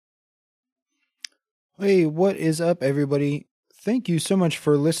Hey, what is up, everybody? Thank you so much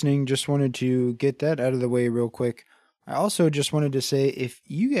for listening. Just wanted to get that out of the way real quick. I also just wanted to say if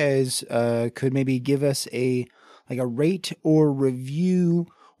you guys could maybe give us a rate or review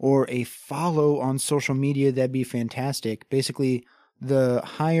or a follow on social media, that'd be fantastic. Basically, the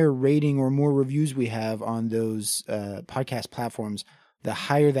higher rating or more reviews we have on those podcast platforms, the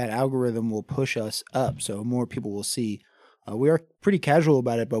higher that algorithm will push us up, so more people will see. We are pretty casual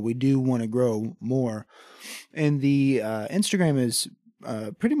about it, but we do want to grow more. And the Instagram is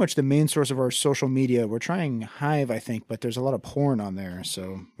pretty much the main source of our social media. We're trying Hive, I think, but there's a lot of porn on there,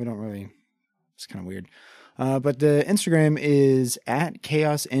 so we don't really... It's kind of weird. But the Instagram is at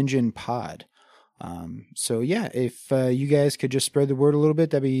Chaos Engine Pod. So yeah, if you guys could just spread the word a little bit,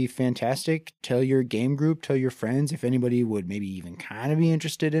 that'd be fantastic. Tell your game group, tell your friends, if anybody would maybe even kind of be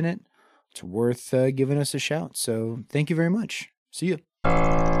interested in it. It's worth giving us a shout. So thank you very much. See you.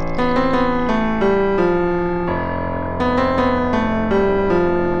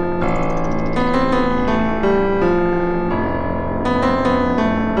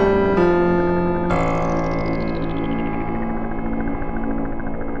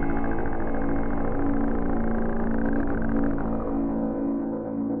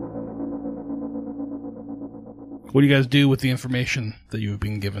 What do you guys do with the information that you've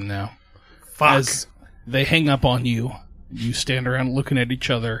been given now? Fuck. As they hang up on you, you stand around looking at each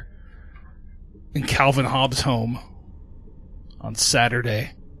other in Calvin Hobbs' home on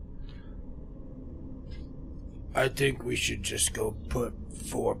Saturday. I think we should just go put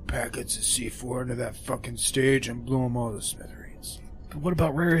 4 packets of C4 into that fucking stage and blow them all to smithereens. But what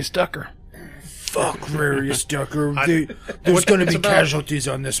about Rarius Ducker? Fuck Rarius Ducker. There's going to be casualties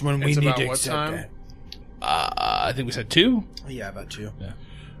on this one. We need to accept that. I think we said 2. Yeah, about 2. Yeah.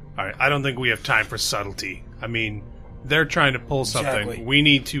 All right, I don't think we have time for subtlety. I mean, they're trying to pull something. Exactly. We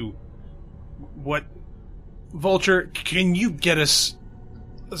need to... What... Vulture, can you get us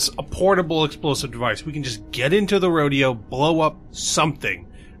a portable explosive device? We can just get into the rodeo, blow up something,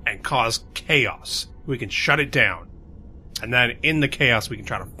 and cause chaos. We can shut it down. And then in the chaos, we can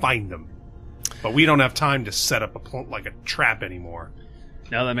try to find them. But we don't have time to set up a trap anymore.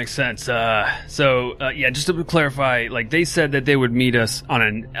 No, that makes sense. Yeah, just to clarify, like they said that they would meet us on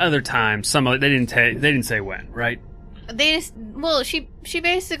another time. They didn't say when, right? She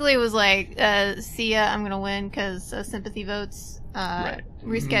basically was like, "See ya, I'm gonna win because sympathy votes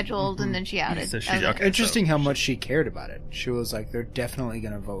rescheduled," and then she outed. So she's okay. Interesting how much she cared about it. She was like, "They're definitely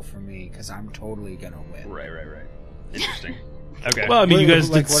gonna vote for me because I'm totally gonna win." Right. Interesting. Okay. Well, I mean, you guys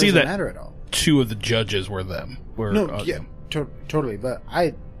like, did see that matter at all? 2 of the judges were them. Totally, but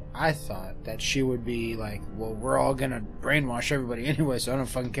I thought that she would be like, well, we're all gonna brainwash everybody anyway, so I don't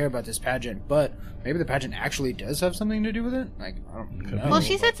fucking care about this pageant. But maybe the pageant actually does have something to do with it. Like, I don't know. Well,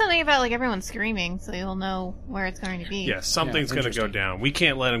 she said something about like everyone screaming, so you'll know where it's going to be. Yeah, something's going to go down. We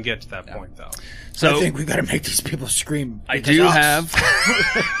can't let them get to that point, though. So I think we got to make these people scream. I do have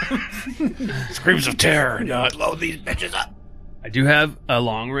screams of terror. Not load these bitches up. I do have a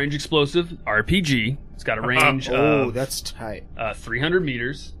long-range explosive RPG. It's got a range of that's tight. 300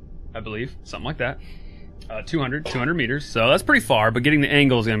 meters, I believe, something like that. 200 meters. So that's pretty far, but getting the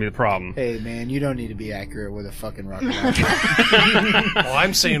angle is going to be the problem. Hey, man, you don't need to be accurate with a fucking rocket launcher. Well,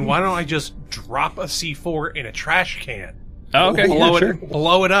 I'm saying, why don't I just drop a C4 in a trash can? Oh, okay,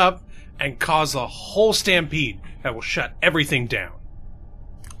 blow it up, and cause a whole stampede that will shut everything down.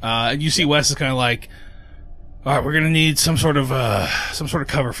 You see Wes is kind of like, all right, we're going to need some sort of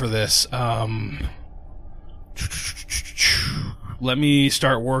cover for this. Let me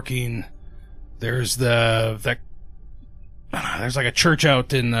start working. There's there's like a church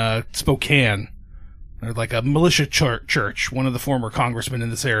out in Spokane. There's like a militia church. One of the former congressmen in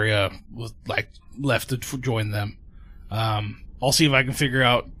this area was left to join them. I'll see if I can figure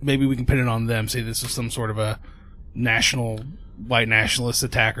out. Maybe we can pin it on them. Say this is some sort of a white nationalist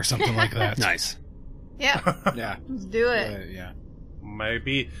attack or something like that. Nice. Yeah. Yeah. Let's do it. Yeah.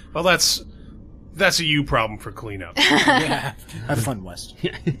 Maybe. Well, that's a you problem for cleanup. Yeah. Have fun, West.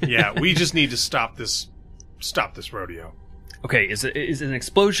 Yeah, we just need to stop this rodeo. Okay, is an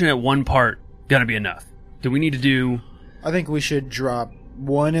explosion at one part gonna be enough? Do we need to do... I think we should drop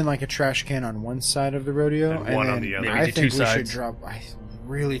one in like a trash can on one side of the rodeo, and one on the other. Maybe I do think two we sides. should drop. I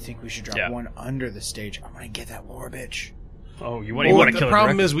really think we should drop one under the stage. I'm gonna get that war bitch. Oh, you want to kill the it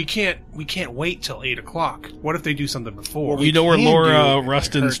problem directly? is we can't wait till 8 o'clock. What if they do something before? You know where can Laura do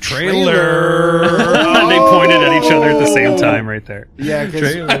Rustin's her trailer. They pointed at each other at the same time right there. Yeah,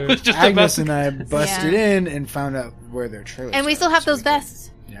 because just Agnes and I busted in and found out where their trailers And we are, still have so those we vests.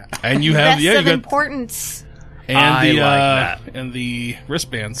 Yeah. And you have Vests you of got importance. And I the like that. and the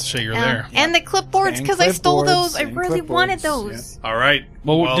wristbands say you're there. And the clipboards, And because I stole those. I clipboards, really and wanted clipboards, those. All right.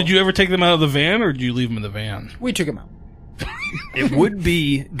 Well, did you ever take them out of the van, or did you leave them in the van? We took him out. It would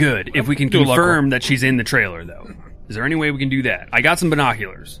be good if we can Do a luck confirm that she's in the trailer, though. Is there any way we can do that? I got some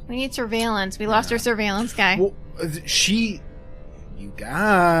binoculars. We need surveillance. We lost our surveillance guy. Well, you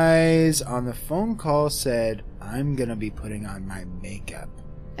guys on the phone call said, I'm going to be putting on my makeup.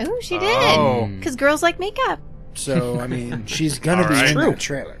 Oh, she Oh. did. Because girls like makeup. So, I mean, she's going to All be right. in True. that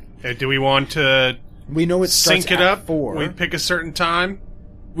trailer. Do we want to We know it starts sync it at up? 4. We pick a certain time.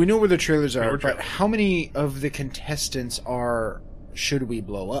 We know where the trailers Know are, where but trailers. how many of the contestants should we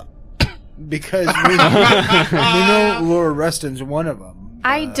blow up? Because we know Laura Rustin's one of them.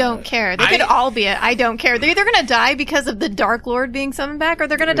 I don't care. They could all be it. I don't care. They're either going to die because of the Dark Lord being summoned back, or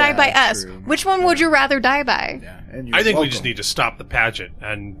they're going to die by us. true. Which one would you rather die by? Yeah, and you're I think we welcome. just need to stop the pageant,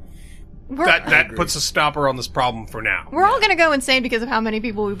 and We're, that puts a stopper on this problem for now. we're all going to go insane because of how many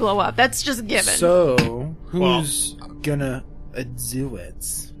people we blow up. That's just a given. So, who's gonna do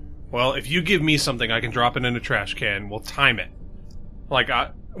it? Well, if you give me something, I can drop it in a trash can. We'll time it. Like,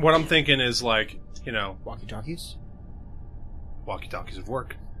 what I'm thinking is like, Walkie-talkies? walkie-talkies would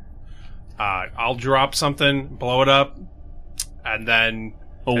work. I'll drop something, blow it up, and then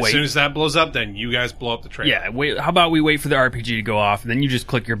as wait. soon as that blows up, then you guys blow up the trailer. Yeah, wait. How about we wait for the RPG to go off, and then you just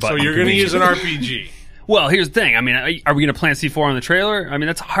click your So button? you're going to use an RPG. Well, here's the thing. I mean, are we going to plant C4 on the trailer? I mean,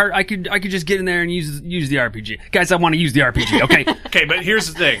 that's hard. I could just get in there and use the RPG. Guys, I want to use the RPG. Okay. Okay, but here's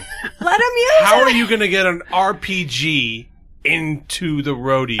the thing. Let him use How it. are you going to get an RPG into the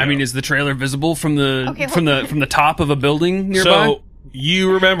rodeo? I mean, is the trailer visible from the Okay, from the top of a building nearby? So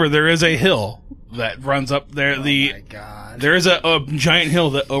you remember there is a hill that runs up there. Oh the my god. there is a giant hill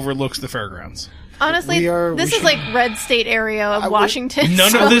that overlooks the fairgrounds. Honestly, this we is like red state area of would- Washington. None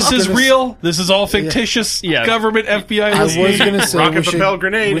so- of this is gonna s- real. This is all fictitious. Yeah. Government FBI. I was listening. gonna say Rocket we should, propelled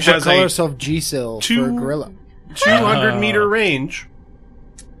grenade we should has call a ourselves G-Sil for two- gorilla. 200 meter range.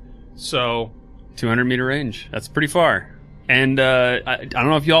 So 200 meter range. That's pretty far. And I don't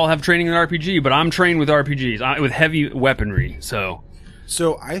know if y'all have training in RPG, but I'm trained with RPGs with heavy weaponry. So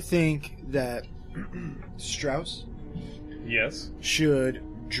So I think that Strauss yes, should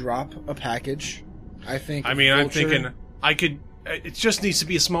drop a package. I think. I mean I'm Vulture- thinking I could. It just needs to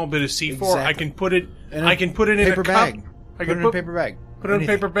be a small bit of C4. I Exactly. can put it. in I can put it in paper a cup. bag. I Put it can in a paper bag. put it in a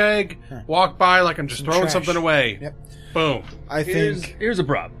Anything. paper bag. Huh. Walk by like I'm just Some throwing trash. something away. Yep. Boom. I think. here's a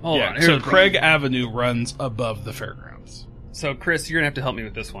problem. Hold on. Yeah. So Here's a Craig Avenue runs above the fairgrounds. So, Chris, you're gonna have to help me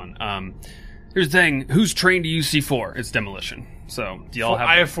with this one. Here's the thing: who's trained to use C4? It's demolition. So, do y'all have?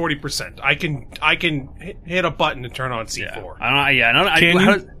 I have 40%. I can hit a button to turn on Yeah. C4. I don't. Can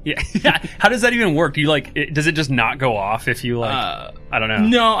how you? does, yeah. How does that even work? Do you does it just not go off if you I don't know.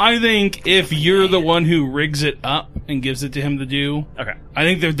 No, I think if you're the one who rigs it up and gives it to him to do, Okay. I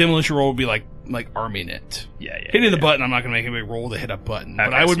think the demolition roll would be like arming it. Yeah. Hitting the button, I'm not going to make anybody roll to hit a button, but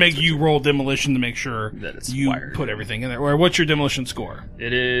Okay, I would so make it's you roll demolition to make sure That it's you wired. put everything in there. Or what's your demolition score?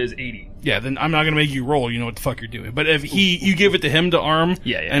 It is 80. Yeah, then I'm not going to make you roll. You know what the fuck you're doing. But if you give it to him to arm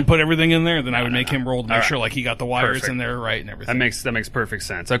Yeah. and put everything in there, then I would make him roll to make All sure right. like he got the wires Perfect. in there right and everything. That makes perfect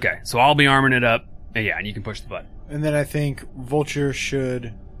sense. Okay, so I'll be arming it up. And yeah, and you can push the button. And then I think Vulture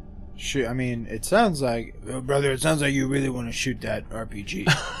should. I mean, it sounds like, brother. It sounds like you really want to shoot that RPG.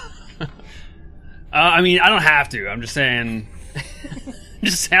 I mean, I don't have to. I'm just saying.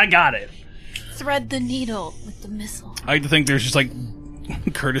 Just say I got it. Thread the needle with the missile. I like to think there's just like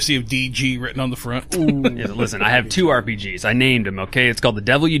courtesy of DG written on the front. Yeah, listen, I have 2 RPGs. I named them. Okay, it's called the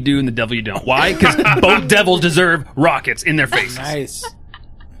Devil You Do and the Devil You Don't. Why? Because both devils deserve rockets in their faces. Nice.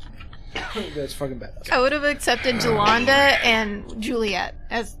 That's fucking badass. I would have accepted Jolanda and Juliet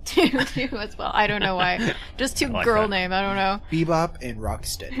as two as well. I don't know why. Just two like girl that. name. I don't know. Bebop and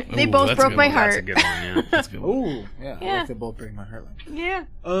Rocksteady. They Ooh, both that's a broke good my one. That's a heart. good one. Yeah. That's a good one. Oh, yeah. I Yeah. like they both break my heart. Yeah.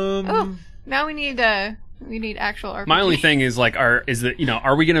 Um, Oh, now we need actual RPG. My only thing is are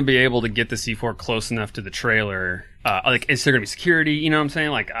we going to be able to get the C4 close enough to the trailer? Is there going to be security? You know what I'm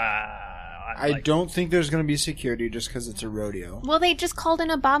saying? I don't think there's going to be security just because it's a rodeo. Well, they just called in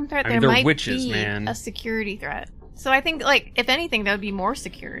a bomb threat. I mean, there they're might witches, be man. a security threat. So I think, if anything, that would be more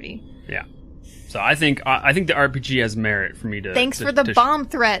security. Yeah. So I think the RPG has merit for me to. Thanks to- for the to- Bomb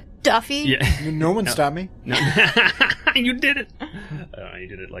threat, Duffy. Yeah. No one stopped me. No. You did it. I don't know, you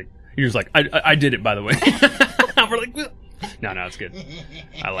did it you're just like I did it, by the way. We're like, no, it's good.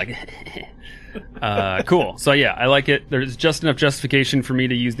 I like it. Cool. So yeah, I like it. There's just enough justification for me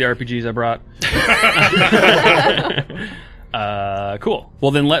to use the RPGs I brought. Cool.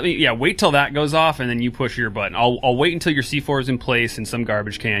 Well, then wait till that goes off, and then you push your button. I'll wait until your C4 is in place in some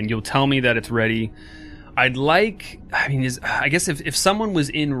garbage can. You'll tell me that it's ready. I'd like. I mean, I guess if someone was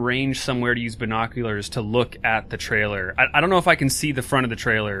in range somewhere to use binoculars to look at the trailer, I don't know if I can see the front of the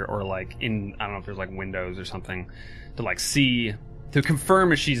trailer or like I don't know if there's like windows or something to like see. To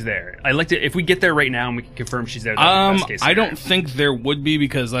confirm if she's there. I'd like to, if we get there right now and we can confirm she's there, that'd be best case I scenario. don't think there would be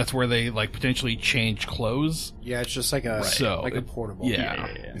because that's where they like potentially change clothes. Yeah, it's just like a So, like a portable. Yeah.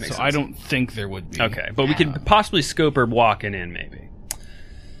 Makes So sense. I don't think there would be. Okay, but we could possibly scope her walking in, maybe.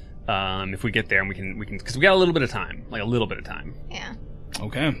 If we get there and we can, because we got a little bit of time, Yeah.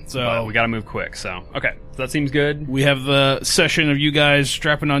 Okay. But So we got to move quick. So okay, so that seems good. we have the session of you guys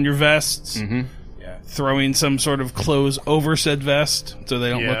strapping on your vests, Mm-hmm. Yeah. throwing some sort of clothes over said vest so they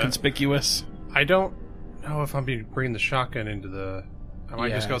don't look Yeah. conspicuous. I don't know if I'm bringing the shotgun into the. I might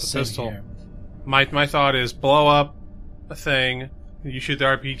just go with the same pistol. here. My thought is blow up a thing. You shoot the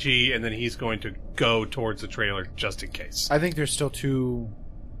RPG, and then he's going to go towards the trailer just in case. I think there's still 2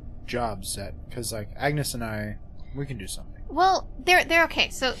 jobs set because like Agnes and I, we can do something. Well, they're okay.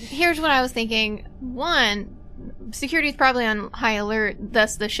 So here's what I was thinking. One, security's probably on high alert,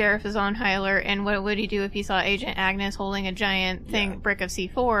 thus the sheriff is on high alert, and what would he do if he saw Agent Agnes holding a giant brick of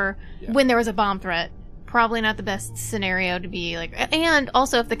C4 when there was a bomb threat? Probably not the best scenario to be like, and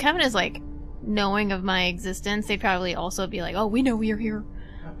also if the Coven is like knowing of my existence, they'd probably also be like, oh, we know you're here.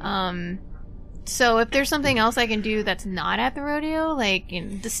 So if there's something else I can do that's not at the rodeo, like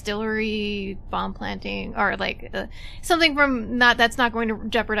distillery, bomb planting, or like something from that's not going to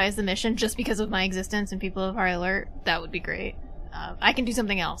jeopardize the mission just because of my existence and people of high alert, that would be great. I can do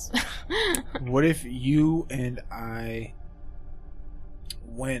something else. What if you and I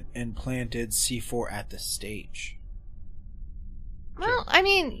went and planted C4 at the stage? Well, I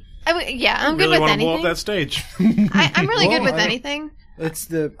mean, I'm really good with want to blow up anything. that stage. I'm really good Well, with anything.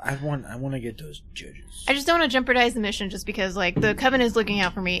 It's I want to get those judges. I just don't want to jeopardize the mission just because, like, the Coven is looking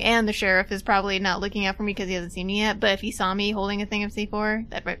out for me, and the sheriff is probably not looking out for me because he hasn't seen me yet, but if he saw me holding a thing of C4,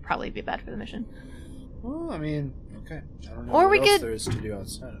 that might probably be bad for the mission. Well, I mean, okay. I don't know Or what we else could- there is to do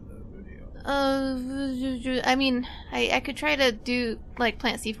outside of the video. I mean, I could try to do, like,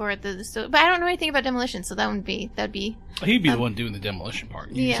 plant C4 at the distillery, but I don't know anything about demolition, so that'd be... He'd be the one doing the demolition part.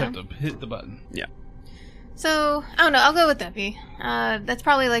 You just yeah. have to hit the button. Yeah. So, I don't know, I'll go with Duffy. That's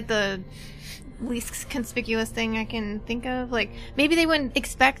probably, like, the least conspicuous thing I can think of. Like, maybe they wouldn't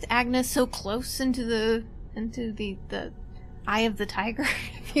expect Agnes so close into the eye of the tiger,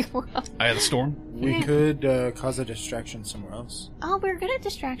 if you will. Eye of the storm. We could cause a distraction somewhere else. Oh, we're good at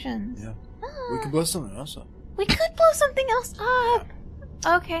distractions. Yeah. Ah, We could blow something else up. we could blow something else up.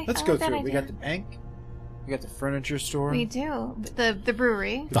 Okay. Let's I go like that through it. We idea. got the bank. We got the furniture store. We do. The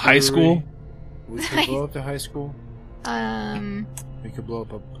brewery. The high school. We could blow up the high school. Um, We could blow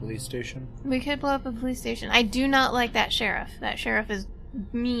up a police station. we could blow up a police station. I do not like that sheriff. That sheriff is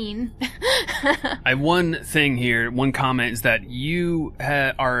mean. I have one thing here. One comment is that you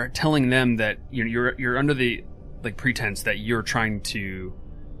are telling them that you're under the like pretense that you're trying to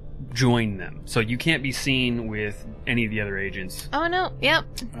join them, so you can't be seen with any of the other agents. Oh no. Yep.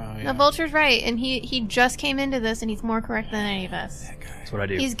 Oh, yeah. The Vulture's right, and he just came into this, and he's more correct than any of us. That's what I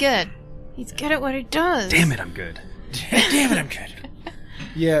do. He's good. He's good at what he does. Damn it, I'm good. Damn it, I'm good.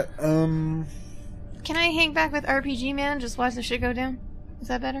 Yeah, Can I hang back with RPG Man? Just watch the shit go down. Is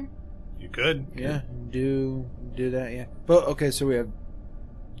that better? You could. yeah, do that, yeah. But, okay, so we have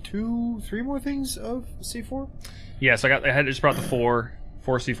 3 more things of C4? Yeah, so I had just brought the 4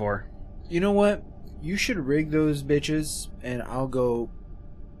 C4. You know what? You should rig those bitches, and I'll go...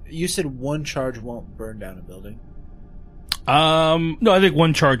 You said 1 charge won't burn down a building. No, I think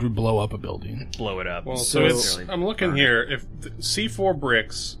 1 charge would blow up a building. Blow it up. Well, So- so it's. I'm looking here. If the C4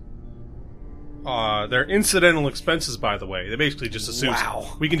 bricks, they're incidental expenses, by the way. They basically just assume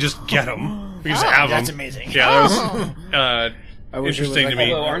Wow. we can just get them. We can just have them. That's amazing. Yeah, Oh. that I was wish it was interesting like to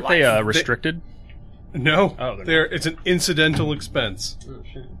me. a- Although, aren't they restricted? No, Oh, they're not. it's an incidental expense.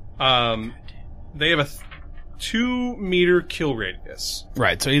 They have a 2-meter kill radius.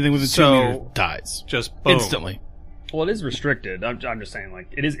 Right. So anything with a 2 So- meter dies Just boom. instantly. Well, it is restricted. I'm just saying, like,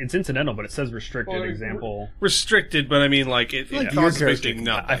 it's incidental, but it says restricted. Well, example. Restricted, but I mean, like, it Like costs your basically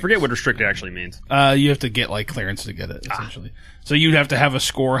character. nothing. I forget what restricted actually means. You have to get like clearance to get it essentially. So you'd have to have a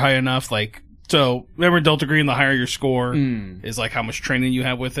score high enough. Like, so remember Delta Green, the higher your score is like how much training you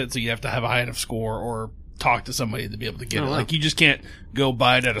have with it. So you have to have a high enough score or talk to somebody to be able to get it. wow. Like you just can't go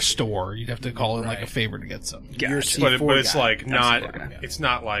buy it at a store. You'd have to call in like a favor to get some. Your Gotcha. C4 But it's guy. like not. C4 guy. It's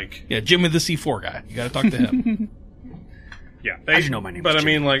not like. Yeah, Jimmy the C4 guy. You got to talk to him. Yeah, How'd you know my name But was I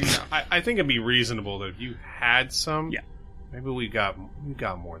mean, Jimmy? like, I think it'd be reasonable that if you had some. Yeah. Maybe we got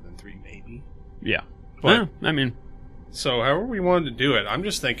more than 3, maybe. Yeah. But I mean, So however we wanted to do it, I'm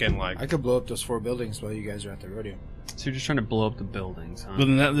just thinking like I could blow up those 4 buildings while you guys are at the rodeo. So you're just trying to blow up the buildings, huh? But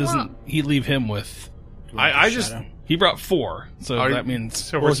then that doesn't. He'd leave him with. I just He brought 4, so Are you- that means.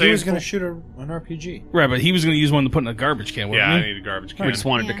 so Well, we're he saying was going to shoot an RPG. Right, but he was going to use one to put in a garbage can. yeah, I Wasn't he? need a garbage We can. just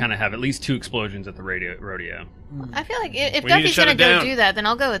wanted to Yeah. kind of have at least 2 explosions at the rodeo. I feel like if We need to Duffy's shut gonna it go down. do that, then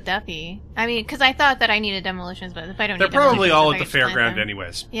I'll go with Duffy. I mean, because I thought that I needed demolitions, but if I don't They're need probably demolitions, all if at I the just plant fairground them.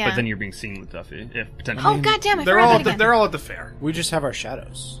 anyways. Yeah. But then you're being seen with Duffy, if potentially. Oh goddamn! I They're forgot all that at the, again. they're all at the fair. We just have our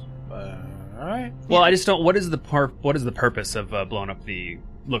shadows. All right. Well, I just don't. What is the purpose of blowing up the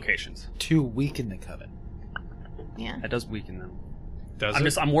locations? To weaken the coven. Yeah. That does weaken them. Does I'm it?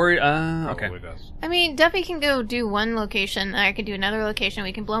 just. I'm worried. Okay. Probably does. I mean, Duffy can go do one location, I can do another location,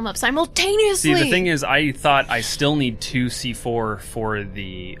 we can blow them up simultaneously! See, the thing is, I thought I still need 2 C4 for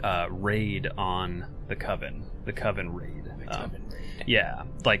the raid on the coven. The coven raid. Yeah,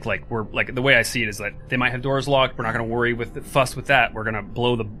 like the way I see it is that they might have doors locked. We're not going to worry with fuss with that. We're going to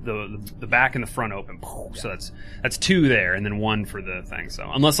blow the back and the front open. So that's 2 there, and then 1 for the thing. So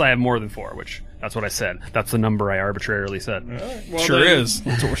unless I have more than 4, which that's what I said. That's the number I arbitrarily said. Well, Sure then- is.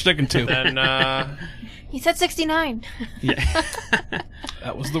 That's what we're sticking to. Then He said 69. Yeah.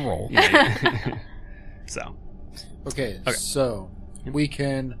 That was the roll. Yeah. So Okay, so we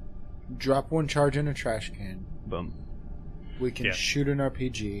can drop 1 charge in a trash can. boom, We can Yeah. shoot an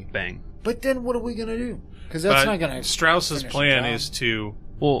RPG. bang. But then what are we going to do? Because that's but not going to... Strauss's finish the plan job. is to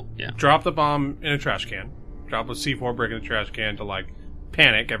Well, yeah. drop the bomb in a trash can, drop a C4 brick in a trash can to like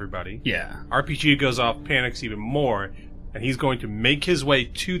panic everybody. Yeah. RPG goes off, panics even more, and he's going to make his way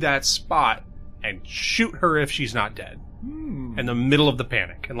to that spot and shoot her if she's not dead. In the middle of the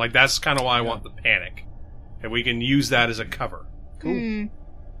panic. And like that's kind of why I want the panic. And we can use that as a cover. Hmm.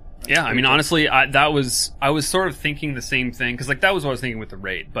 Yeah, I mean, honestly, I was sort of thinking the same thing because, like, that was what I was thinking with the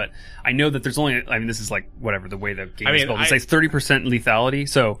raid. But I know that there's only, I mean, this is like whatever the way the game is built. It says 30% lethality,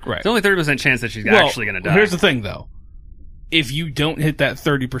 so Right. there's only 30% chance that she's actually going to die. Here's the thing, though. If you don't hit that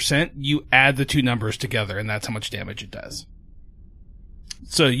 30%, you add the 2 numbers together, and that's how much damage it does.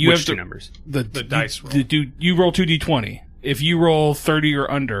 So you Which have 2 to numbers? the dice roll. You roll 2d20. If you roll 30 or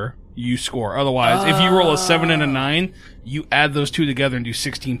under, you score. Otherwise, if you roll a 7 and a 9, you add those 2 together and do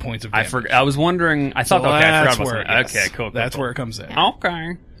 16 points of I damage. forgot. I was wondering. I thought. So Okay, I that's forgot where about it- that. yes. Okay, cool. That's cool. where it comes in.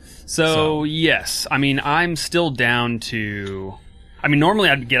 Okay. So yes, I mean, I'm still down to. I mean, normally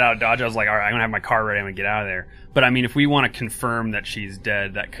I'd get out of Dodge. I was like, all right, I'm gonna have my car ready. I'm gonna get out of there. But I mean, if we want to confirm that she's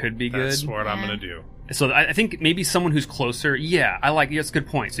dead, that could be good. That's what I'm going to do. So I think maybe someone who's closer. Yeah, I like. That's a good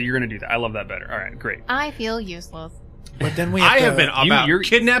point. So you're gonna do that. I love that better. All right, great. I feel useless. But then we have I to... have been about you're-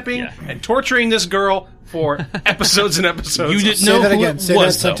 kidnapping yeah. and torturing this girl for episodes and episodes. You didn't Say know that who again. it Say that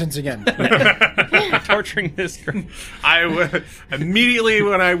was, though. sentence again. Torturing this girl. Immediately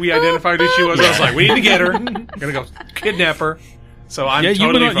when we identified who she was, I was like, we need to get her. I'm gonna go kidnap her. So I'm Yeah,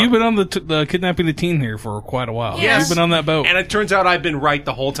 totally you've been on the kidnapping the teen here for quite a while. Yes. You've been on that boat. and it turns out I've been right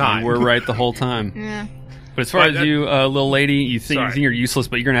the whole time. We're right the whole time. Yeah. But as far But, as you, little lady, you sorry. think you're useless,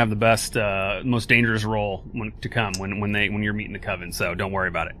 but you're gonna have the best, most dangerous role to come when you're meeting the coven. So don't worry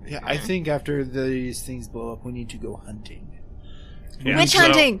about it. Yeah, I think after these things blow up, we need to go hunting. Yeah, Witch so-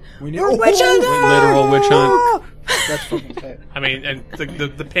 hunting! We need... We're witch hunting! Literal witch hunt. That's fucking tight. I mean, and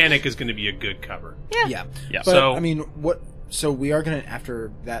the panic is going to be a good cover. Yeah. Yeah. But, So- I mean, what... So we are going to,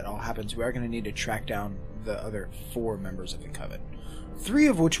 after that all happens, we are going to need to track down the other 4 members of the coven. 3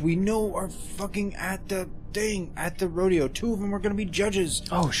 of which we know are fucking at the thing, at the rodeo. 2 of them are going to be judges.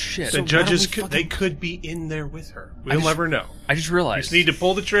 Oh shit! The why judges don't we they fucking- could be in there with her. We'll never know. I just You realized. just need to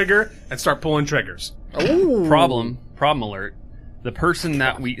pull the trigger and start pulling triggers. Oh! problem alert. The person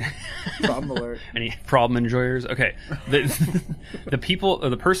that we Problem alert. any problem enjoyers? Okay,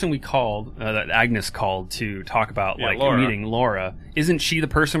 the person we called that Agnes called to talk about Yeah, like Laura. meeting Laura. Isn't she the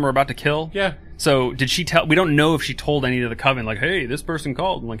person we're about to kill? Yeah. So did she tell? We don't know if she told any of the coven like, "Hey, this person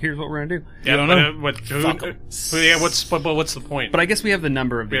called." And like, here's what we're gonna do. Yeah, don't but, know. what's the point? But I guess we have the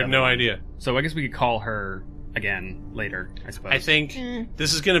number of. We the have other no one. idea. So I guess we could call her again later. I suppose. I think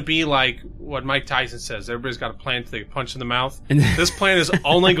this is going to be like what Mike Tyson says. Everybody's got a plan to take a punch in the mouth. This plan is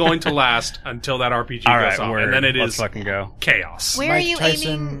only going to last until that RPG All goes right, off, word. and then it Let's is fucking go. chaos. Where are Mike you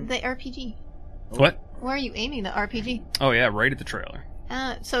Tyson- aiming the RPG? What? Where are you aiming the RPG? Oh yeah, right at the trailer.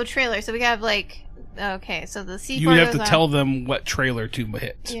 So trailer. So we have like, okay, so the C4 you would have to goes tell off. them what trailer to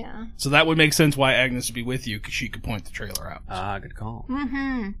hit. Yeah. So that would make sense why Agnes would be with you, because she could point the trailer out. Ah, good call.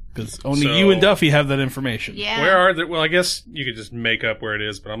 Mm-hmm. Because only So- you and Duffy have that information. Yeah. Where are the? Well, I guess you could just make up where it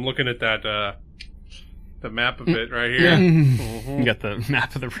is, but I'm looking at that the map of it right here. You got the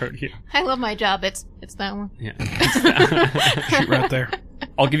map of the rodeo. I love my job. It's that one. Yeah. Shoot right there.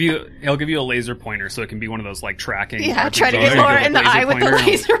 I'll give you a laser pointer so it can be one of those like tracking. Yeah, RPGs. try to get You Laura go in the eye with the pointer.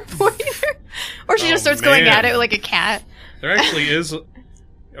 laser pointer. Or she just starts going man. at it like a cat. There actually is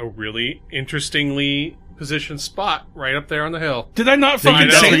a really interestingly positioned spot right up there on the hill. Did I not I fucking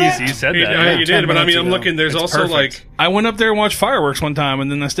know. say You that? said that. Yeah, you did, but I mean, I'm looking. There's It's also perfect. I went up there and watched fireworks one time, and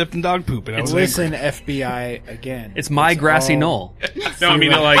then I stepped in dog poop, and I was angry. Listen, FBI, again. It's my grassy all- knoll. no, I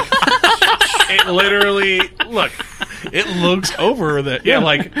mean like it literally. Look, It looks over the yeah,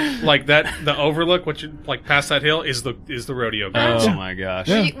 like that. The overlook, what you like past that hill, is the rodeo grounds. Oh my gosh.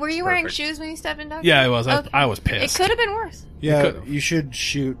 Were you wearing Perfect. shoes when you stepped in dog? Yeah, it was. Okay. I was It pissed. could have been worse. Yeah, you should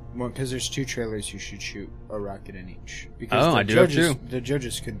shoot one because there's 2 trailers. You should shoot a rocket in each. Because Oh, the I do that judges, too. The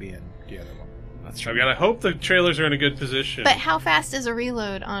judges could be in the other one. That's I've got to hope the trailers are in a good position. But how fast is a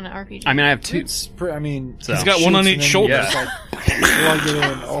reload on an RPG? I mean, I have 2. It's I mean, So- He's got one on shoots each and shoulder. then you just, like, plug it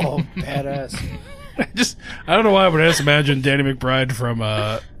in. Oh, badass. I don't know why, but I just imagine Danny McBride from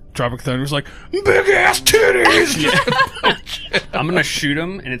Tropic Thunder was like, big ass titties! I'm gonna shoot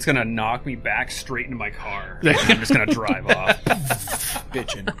him, and it's gonna knock me back straight into my car. And I'm just gonna drive off.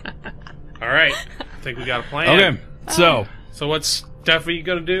 Bitchin'. All right, I think we got a plan. Okay, so So what's Duffy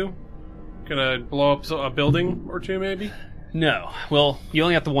gonna do? Gonna blow up a building or two, maybe? No, well, you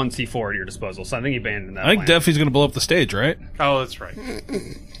only have the one C4 at your disposal, so I think you abandoned that. I think plan. Duffy's going to blow up the stage, right? Oh, that's right.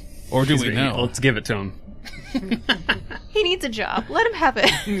 Or do He's we gonna- know? Let's give it to him. He needs a job. Let him have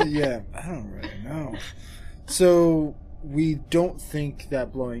it. Yeah, I don't really know. So, we don't think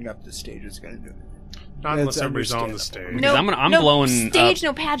that blowing up the stage is going to do it. Not unless That's everybody's on the understandable. stage. No, I'm no blowing stage,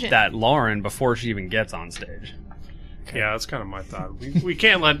 up no pageant. that Lauren before she even gets on stage. Yeah, that's kind of my thought. We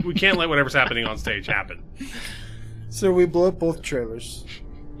can't let whatever's happening on stage happen. So, we blow up both trailers.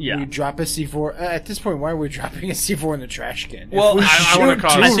 Yeah. We drop a C4. At this point, why are we dropping a C4 in the trash can? If Well, we I wanna shoot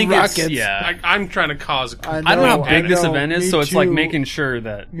cause- two I think it's- rockets, yeah. I'm trying to cause. I I don't know how big this know, event is, me so it's like too. making sure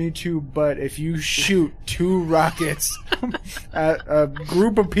that. Me too, but if you shoot 2 rockets at a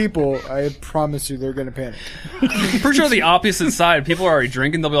group of people, I promise you they're going to panic. Pretty sure the opposite side, people are already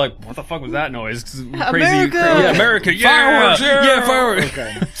drinking. They'll be like, "What the fuck was that noise?" 'Cause crazy, America! yeah, America, yeah, Fireworks, yeah! yeah, fireworks.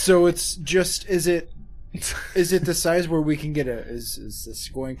 Okay, so it's just is it the size where we can get is this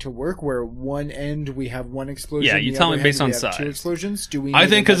going to work where one end we have one explosion? Yeah, you the tell other me based end on we have size. 2 explosions. Do we? I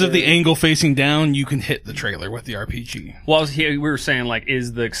need think because of the another- angle facing down, you can hit the trailer with the RPG. Well, we were saying like,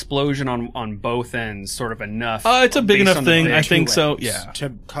 is the explosion on both ends sort of enough? It's a big based enough on the thing. big- I think so. ends Yeah.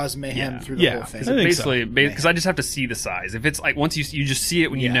 to cause mayhem Yeah. through the Yeah. whole thing. I think so. Basically, because I just have to see the size. If it's like once you just see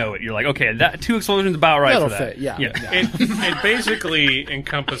it when you Yeah. know it, you're like, okay, that 2 explosions about right That'll for that. fit. Yeah. It basically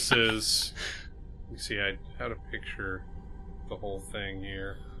encompasses. Let me see. I had a picture the whole thing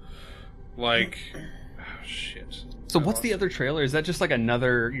here. Like, oh shit. So what's the other trailer? Is that just like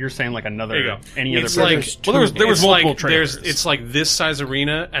another? You're saying like another There you go. any It's other? like- project? Well, there was It's multiple like trailers. it's like this size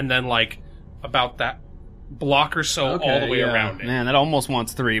arena, and then like about that block or so all the way yeah. around it. Man, that almost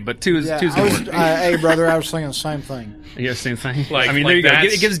wants 3, but 2 is Yeah, two's I gonna was, work. hey, brother, I was thinking the same thing. Yeah, same thing. Like- I mean, like there you go.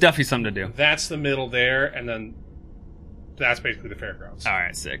 that's- It gives Duffy something to do. That's the middle there, and then that's basically the fairgrounds. All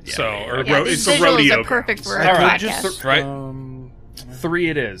right, sick. Yeah. So, or Yeah, it's these the visuals rodeo. are perfect for grounds. a All right, podcast. just- Right. 3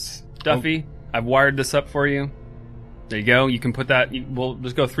 it is. Duffy, I've wired this up for you. There you go. You can put that. We'll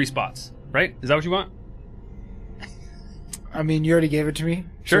just go 3 spots. Right? Is that what you want? I mean, you already gave it to me,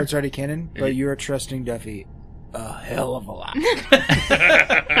 Sure. so it's already canon. Yeah. But you're trusting Duffy a hell of a lot. I'm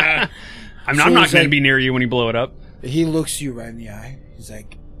So not it's going to like- be near you when you blow it up. He looks you right in the eye. He's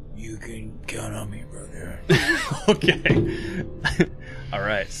like, "You can count on me, brother." Okay. All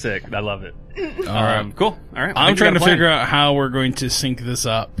right. Sick. I love it. All right. Cool. All right. I I'm think we trying got to a plan. figure out how we're going to sync this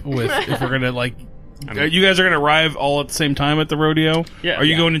up with if we're going to like. You guys are going to arrive all at the same time at the rodeo? Yeah. Are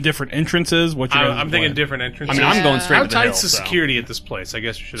you Yeah. going to different entrances? What you guys I'm thinking different entrances. I mean, I'm going straight How to the tight's hill, the so. security at this place? I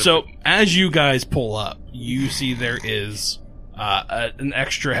guess you should have. So as you guys pull up, you see there is an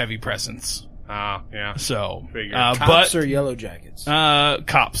extra heavy presence. yeah. So, Figured. Cops but or yellow jackets?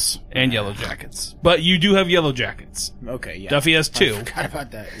 cops and yellow jackets. But you do have yellow jackets. Okay, yeah. Duffy has I 2. forgot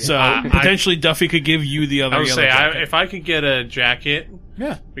about that. Yeah. So potentially Duffy could give you the other I would yellow say jacket. if I could get a jacket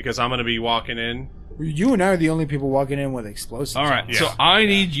yeah, because I'm going to be walking in. you and I are the only people walking in with explosives. All right, Yeah. so I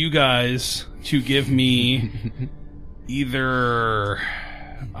need you guys to give me either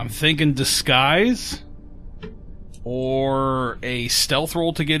I'm thinking disguise or a stealth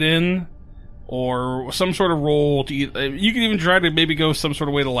roll to get in or some sort of roll to you can even try to maybe go some sort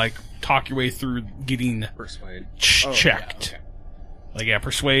of way to like talk your way through getting Persuade. checked. Like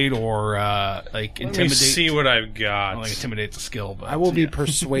persuade or like Let me intimidate. see what I've I got. don't think intimidate's a skill, but I will be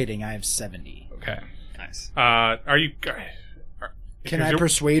persuading. I have 70. okay. Nice. Are you? Can I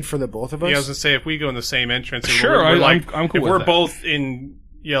persuade for the both of us? Yeah, I was gonna say if we go in the same entrance, and Sure, we're like, I'm cool if with we're that. both in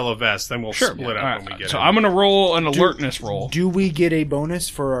yellow vest. Then we'll split up All when we right. get So in. I'm gonna roll an alertness roll. Do we get a bonus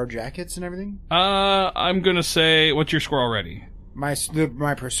for our jackets and everything? I'm gonna say, what's your score already? My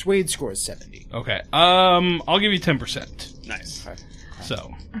persuade score is 70. Okay. I'll give you 10%. Nice.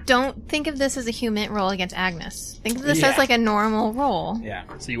 So Don't think of this as a human roll against Agnes. Think of this Yeah. as like a normal roll. Yeah.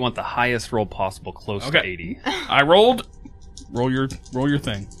 So you want the highest roll possible, close to Okay. 80. I rolled. Roll your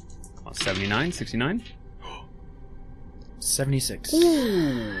thing. Come on, 79, 69? 76.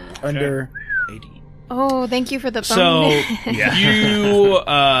 Under 80. Oh, thank you for the bonus. So Yeah. you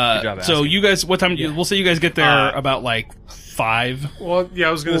job so asking. you guys, what time? We'll say you guys get there about like 5. Well, yeah,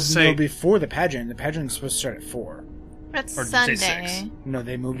 I was going to say... No, before the pageant is supposed to start at 4. That's Or did you say Sunday. 6? No,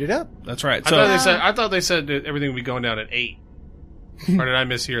 they moved it up. That's right. I So thought they said that everything would be going down at 8. Or did I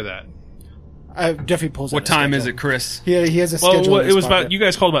mishear that? Definitely pulls. What out a time is schedule. it, Chris? He has a well, schedule. in it his was about pocket. you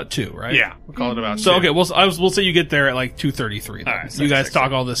guys called about 2, right? Yeah, we'll call it about So 2. okay, we'll say you get there at like 2:33. All right, you guys 6.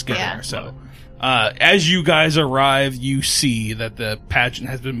 talk all this together. Yeah. So as you guys arrive, you see that the pageant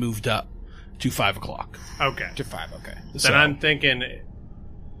has been moved up to 5 o'clock. Okay. to 5. Okay. Then I'm thinking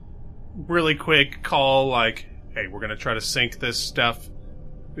really quick call like, hey, we're gonna try to sync this stuff.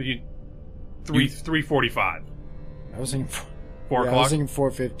 3:45. I was thinking 4 I was o'clock. thinking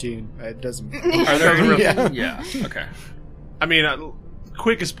 4:15. It doesn't. Are there really- Yeah. Yeah. Okay. I mean,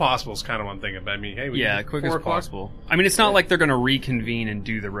 quick as possible is kind of one thing. But I mean, hey, we Yeah, can- quick 4 as o'clock? possible. I mean, it's not like they're going to reconvene and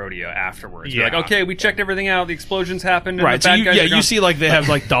do the rodeo afterwards. You're Yeah. like, okay, we checked everything out. The explosions happened. And Right. The So bad you, guys are you gone. see like they have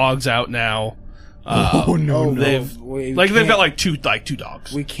like dogs out now. Oh no! they've we they've can't- got like two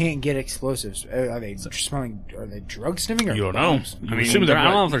dogs. We can't get explosives. Are they smelling? Are they drug sniffing? Or You don't know. bombs? You I mean, assume I they're don't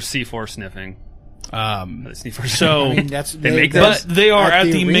know right. if they're C4 sniffing. C4 So I mean, that's They make that's- but they are at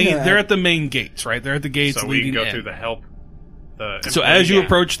the main. arena They're at the main gates, right? They're at the gates So we leading can go in. through the help. So as you Yeah.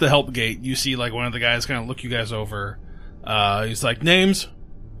 approach the help gate, you see like one of the guys kind of look you guys over. He's like, names,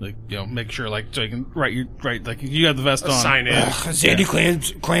 like make sure like so you can write like you got the vest on. sign in. Sandy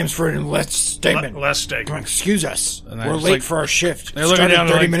Clamsford and Les Stegman. Less steak. Excuse us. And they're We're just late like- for our shift. they're looking Started down,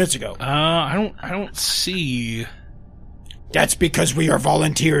 30 like, minutes ago. I don't see. That's because we are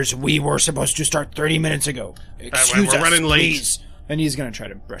volunteers. We were supposed to start 30 minutes ago. Excuse we're us, running late. please. And he's gonna try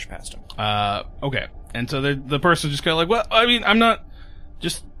to brush past him. Okay, and so the person just kind of like, well, I mean, I'm not.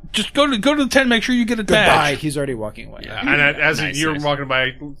 Just go to the tent. Make sure you get a Goodbye. badge. He's already walking away. Yeah. And as Nice, you're nice. walking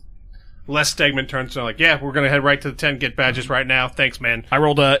by, Les Stegman turns to like, yeah, we're going to head right to the tent, get badges right now. Thanks, man. I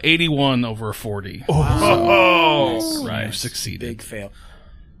rolled a 81 over a 40. Oh, Right, you succeeded. Big fail.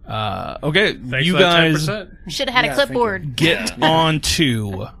 Okay, thanks you for that guys 10%. Should have had Yeah, a thank clipboard. get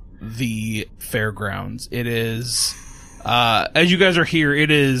onto the fairgrounds. It is, as you guys are here,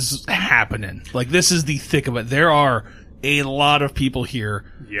 it is happening. Like, this is the thick of it. There are a lot of people here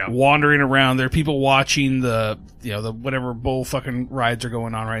Yeah. wandering around. There are people watching the whatever bull fucking rides are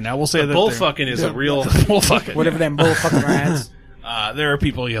going on right now. We'll say that Bullfucking is a real. bull fucking. Whatever them bull fucking rats. There are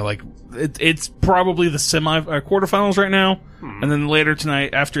people, like it's probably the quarterfinals right now, and then later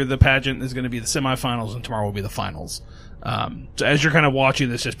tonight after the pageant is going to be the semifinals, and tomorrow will be the finals. So as you're kind of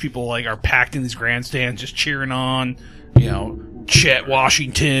watching this, just people like are packed in these grandstands, just cheering on, Chet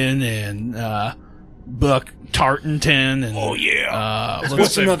Washington and Buck Tartanton, and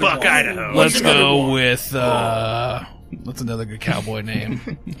What's in another Buck, one? Idaho? let's another go one? with what's another good cowboy name?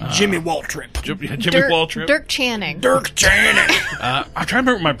 Jimmy Waltrip. Jimmy Dirk, Waltrip. Dirk Channing. Dirk Channing. I'm trying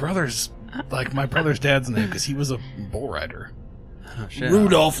to remember my brother's dad's name because he was a bull rider. Oh, shit.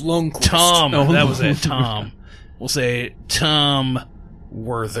 Rudolph Lundquist. Tom. That was it. Tom. We'll say Tom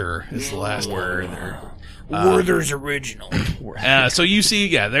Werther is the last Werther. Werther's original. So you see,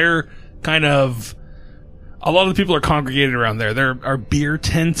 they're kind of. A lot of the people are congregated around there. There are beer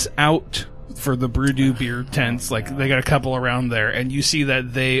tents out for the Brewdoo beer tents. Like, they got a couple around there, and you see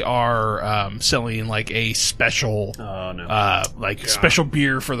that they are selling like a special, Oh, no. special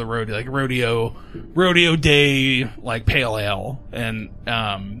beer for the rodeo, like rodeo day, like pale ale. And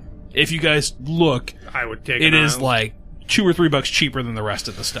if you guys look, I would take it an is aisle. like $2 or $3 cheaper than the rest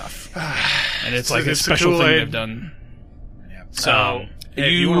of the stuff, and it's like a It's the special thing Kool-Aid. they've done. So, hey,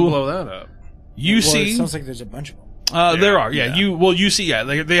 if you want to blow that up. You Well, see, it sounds like there's a bunch of them. there are, you see,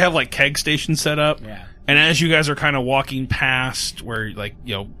 they have like keg stations set up, Yeah. and as you guys are kind of walking past, where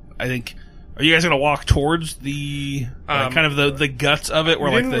I think, are you guys gonna walk towards the kind of the guts of it, where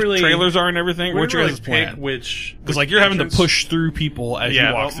we like didn't the really- trailers are and everything? We What's your didn't guys' really pick plan? which Because like you're having to entrance- push through people as you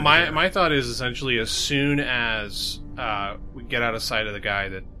Yeah, walk. well, through my there. my thought is essentially as soon as we get out of sight of the guy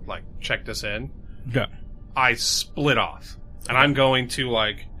that like checked us in, Yeah. I split off, and I'm going to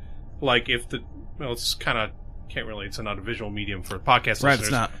like if the it's kind of can't really it's not a visual medium for podcast Right, listeners,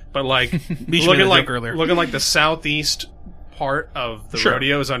 it's not. but like Beach made looking that like joke earlier. looking like the southeast part of the Sure.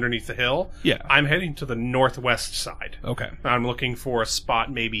 rodeo is underneath the hill. Yeah. I'm heading to the northwest side. Okay. I'm looking for a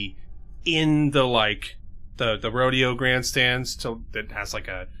spot maybe in the the rodeo grandstands that has like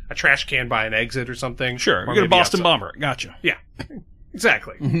a trash can by an exit or something. Sure. Or You're going to maybe Boston outside. Bomber. Gotcha. Yeah,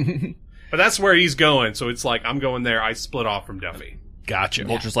 exactly. But that's where he's going, so it's like I'm going there. I split off from Duffy. Gotcha.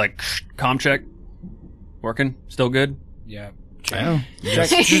 Vulture's like, comm check. Working? Still good? Yeah. Yeah. Check.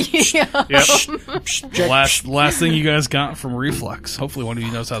 Yeah. The last thing you guys got from Reflex. Hopefully one of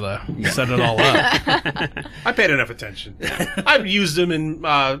you knows how to set it all up. I paid enough attention. I've used them in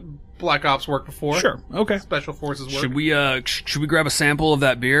Black Ops work before. Sure. Okay. Special Forces work. Should we grab a sample of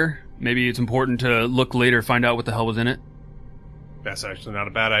that beer? Maybe it's important to look later, find out what the hell was in it. That's actually not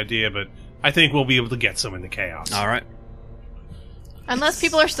a bad idea, but I think we'll be able to get some in the chaos. All right. Unless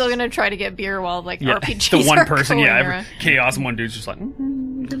people are still going to try to get beer while RPGs the one are person, going yeah, around. chaos. And one dude's just like,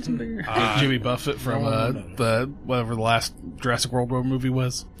 get some beer. Jimmy Buffett from the whatever the last Jurassic World War movie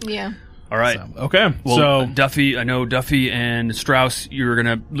was. Yeah. All right. So, okay. Well, so Duffy, I know Duffy and Strauss.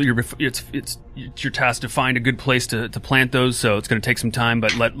 It's your task to find a good place to plant those. So it's going to take some time,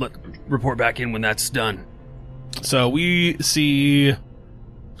 but let report back in when that's done. we see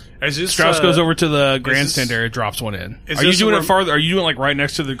Is this, Strauss goes over to the this- grandstand area, drops one in. is Are you this doing a it farther? Are you doing like right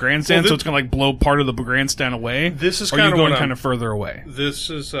next to the grandstand, Well, so it's gonna like blow part of the grandstand away? This is or are you kinda going what I'm- kind of further away? This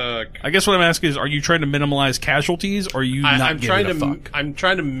is I guess what I'm asking is, are you trying to minimize casualties, or are you not I'm giving trying a to fuck? I'm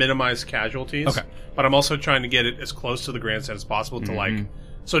trying to minimize casualties. Okay. But I'm also trying to get it as close to the grandstand as possible to like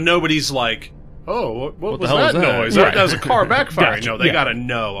so nobody's like, "Oh, what was the hell that was that?" noise?" Right. That was a car backfiring. Gotcha. No, they Yeah. got to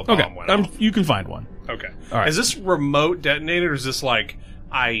know a bomb Okay, went off. you can find one. Okay. All right. Is this remote detonated, or is this like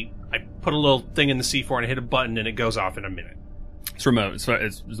I put a little thing in the C4 and I hit a button and it goes off in a minute? It's remote.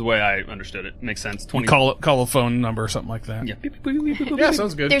 It's the way I understood it. Makes sense. 20. Call a phone number or something like that. Yeah. Yeah,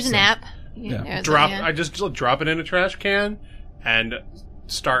 sounds good. There's an app. Yeah. I just drop it in a trash can and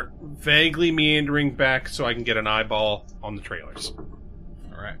start vaguely meandering back so I can get an eyeball on the trailers.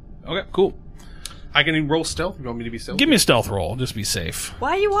 All right. Okay. Cool. I can roll stealth if you want me to be stealth. Give me a stealth roll. Just be safe.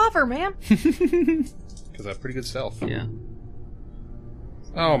 Why you offer, man? Because I have pretty good stealth. Yeah.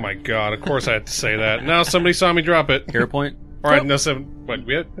 Oh my god, of course I had to say that. Now somebody saw me drop it. Hero point. Alright, no, seven. What?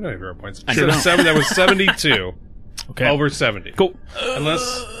 We don't have hero points. I Should know. have seven. That was 72. Okay. Over 70. Cool.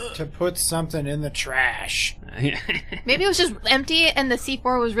 Unless. To put something in the trash. Maybe it was just empty and the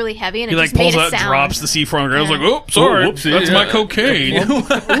C4 was really heavy and He it like just made pulls a out, sound. drops the C4 on the ground. Yeah. Like, oh, sorry, Oh, whoopsie, that's my yeah. cocaine.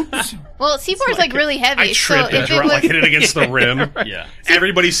 Well, C4 is like really heavy. I tripped so and if it was, like hit it against the rim. Yeah.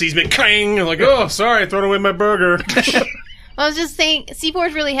 Everybody sees me. Clang! I'm like, oh, sorry, I thrown away my burger. I was just saying C4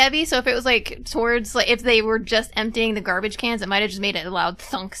 is really heavy, so if it was like towards like if they were just emptying the garbage cans, it might have just made a loud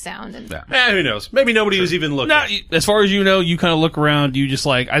thunk sound. And Yeah. Who knows? Maybe nobody was even looking. Now, as far as you know, you kind of look around. You just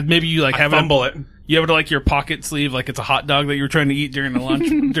like maybe you like I have fumble it. You have it like your pocket sleeve, like it's a hot dog that you were trying to eat during the lunch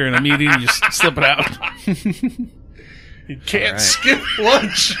during a meeting. You just slip it out. You can't Alright. skip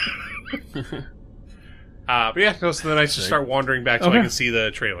lunch. But yeah, so then I just start wandering back so Okay. I can see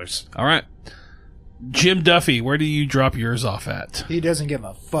the trailers. All right, Jim Duffy, where do you drop yours off at? He doesn't give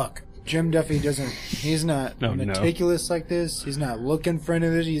a fuck. Jim Duffy doesn't. He's not No, no. meticulous like this. He's not looking for any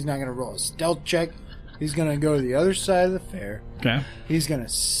of this. He's not going to roll a stealth check. He's going to go to the other side of the fair. Okay, He's going to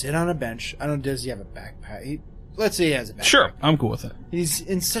sit on a bench. I don't. Does he have a backpack? Let's say he has a backpack. sure, I'm cool with it. He's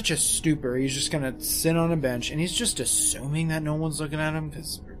in such a stupor. He's just going to sit on a bench, and he's just assuming that no one's looking at him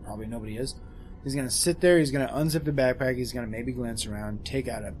because probably nobody is. He's going to sit there. He's going to unzip the backpack. He's going to maybe glance around, take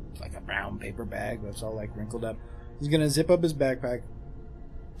out a brown paper bag that's all like wrinkled up. He's going to zip up his backpack,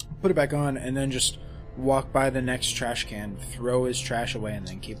 put it back on, and then just walk by the next trash can, throw his trash away, and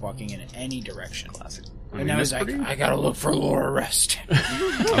then keep walking in any direction. Classic. And now he's like, I got to look for Laura Rest.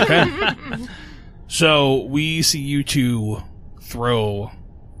 Okay, so we see you two throw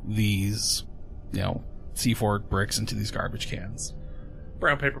these, C4 bricks into these garbage cans.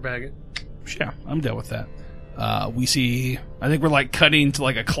 Brown paper bag it. Yeah, I'm down with that. We see, I think we're like cutting to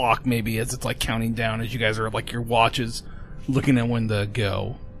like a clock maybe as it's like counting down as you guys are like your watches looking at when to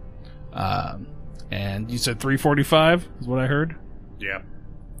go. And you said 3:45 is what I heard. Yeah.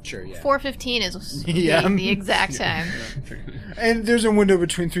 Sure, yeah. 4:15 is Yeah. the exact time. And there's a window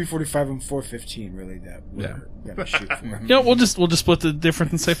between 3:45 and 4:15, really, that we're gonna shoot for. Yeah, we'll just split the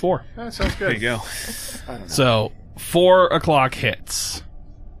difference and say 4. That sounds good. There you go. I don't know. So 4 o'clock hits,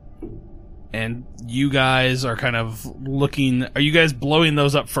 and you guys are kind of looking. Are you guys blowing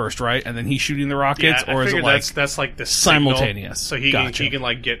those up first, right? And then he's shooting the rockets, Yeah, or I is it figured like that's like the simultaneous? signal, so he Gotcha. can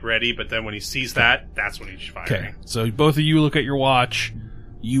like get ready, but then when he sees that, that's when he's firing. Okay, so both of you look at your watch.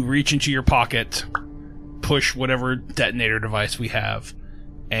 You reach into your pocket, push whatever detonator device we have,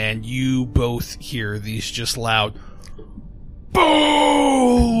 and you both hear these just loud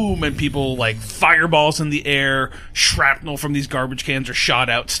boom, and people like fireballs in the air, shrapnel from these garbage cans are shot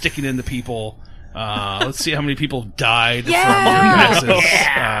out, sticking into people. Let's see how many people died from you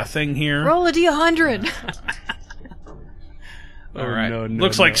guys' thing here. Roll a D100. All right. no,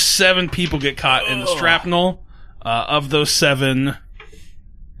 Looks like 7 people get caught in the shrapnel. Of those 7,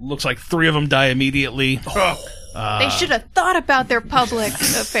 looks like 3 of them die immediately. They should have thought about their public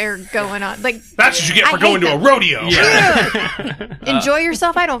affair going on. Like, That's what you get for going to a rodeo. enjoy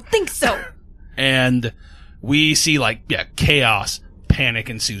yourself? I don't think so. And we see chaos, panic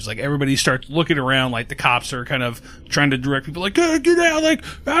ensues. Like everybody starts looking around, like the cops are kind of trying to direct people, like get out, get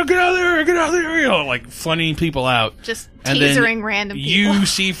out there, you know, like flooding people out. Just And then tasering random people. You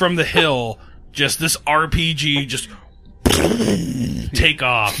see from the hill just this RPG just take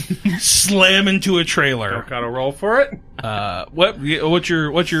off, slam into a trailer. Gotta roll for it. What's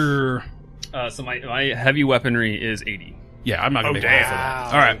your? So my heavy weaponry is 80. Yeah, I'm not gonna make a roll for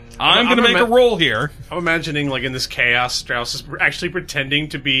that. Wow. All right, I'm gonna make a roll here. I'm imagining, like, in this chaos, Strauss is actually pretending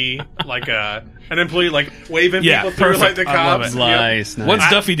to be, like, an employee, like, waving Yeah, people through, like, perfect. the I love cops. it. Nice. What's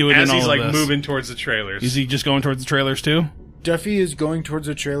Duffy doing As in all he's, of like, this? moving towards the trailers. Is he just going towards the trailers too? Duffy is going towards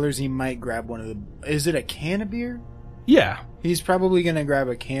the trailers. He might grab one of the... Is it a can of beer? Yeah. He's probably going to grab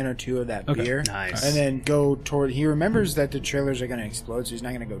a can or 2 of that beer. Nice. And then go toward... He remembers that the trailers are going to explode, so he's not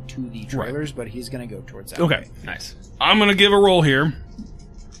going to go to the trailers, but he's going to go towards that. Okay. way. Nice. I'm gonna give a roll here,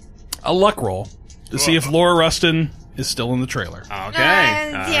 a luck roll, to see if Laura Rustin is still in the trailer. Okay.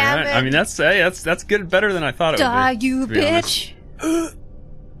 Damn Alright. it. I mean, that's good, better than I thought it Die, would be. you to be honest. bitch.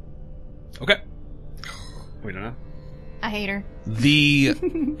 Okay. We don't know. I hate her. The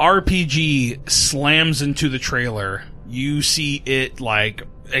RPG slams into the trailer. You see it like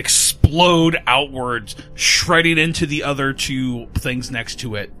explode outwards, shredding into the other 2 things next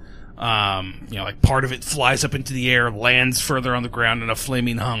to it. Like part of it flies up into the air, lands further on the ground in a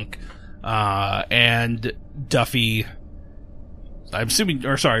flaming hunk. And Duffy, I'm assuming,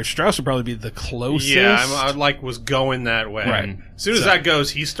 or sorry, Strauss would probably be the closest. Yeah, I was going that way. Right. As soon as that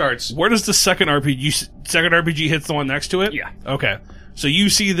goes, he starts... Where does the second RPG hits the one next to it? Yeah. Okay. So you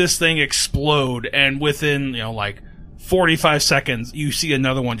see this thing explode, and within, 45 seconds, you see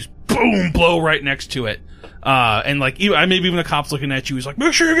another one just boom, blow right next to it. And maybe even the cops looking at you, he's like,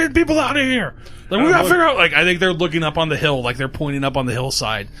 make sure you're getting people out of here. Like, we gotta figure out, I think they're looking up on the hill, like they're pointing up on the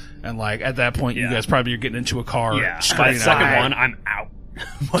hillside. And at that point, you guys probably are getting into a car. Yeah. By the scurrying second out. one, I'm out.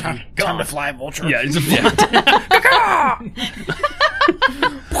 Time to fly, Vulture. Yeah. It's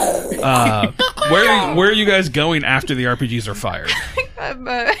Where are you guys going after the RPGs are fired?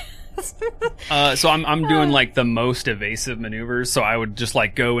 So I'm doing like the most evasive maneuvers. So I would just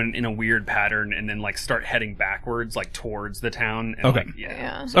like go in a weird pattern and then like start heading backwards, like towards the town. And, Okay.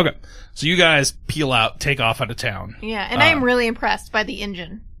 Yeah. Okay. So you guys peel out, take off out of town. Yeah, and I am really impressed by the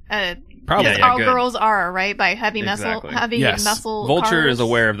engine. Probably. Yeah, all good. girls are, right? By heavy Exactly. Yes. muscle Vulture cars. is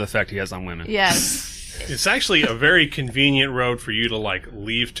aware of the effect he has on women. Yes. It's actually a very convenient road for you to, like,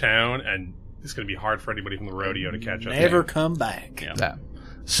 leave town, and it's going to be hard for anybody from the rodeo to catch up. Never come back. Yeah. That.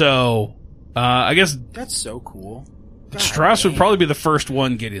 So, I guess That's so cool. Strauss would probably be the first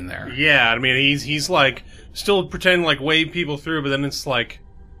one getting there. Yeah, I mean, he's like, still pretending, like, wave people through, but then it's like,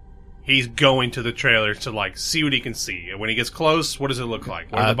 he's going to the trailer to, like, see what he can see. And when he gets close, what does it look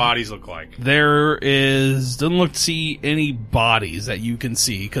like? What do the bodies look like? Doesn't look to see any bodies that you can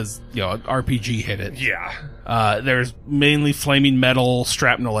see because, an RPG hit it. Yeah. There's mainly flaming metal,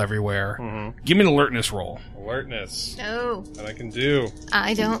 shrapnel everywhere. Mm-hmm. Give me an alertness roll. Alertness. No, That I can do.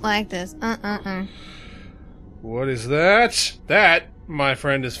 I don't like this. What is that? That, my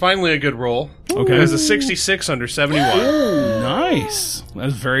friend, is finally a good roll. Okay. It has a 66 under 71. Nice.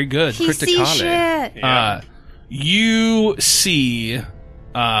 That's very good. He sees shit. Yeah. You see,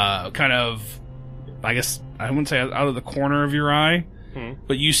 kind of, I guess, I wouldn't say out of the corner of your eye,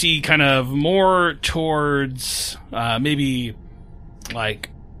 but you see kind of more towards, maybe, like,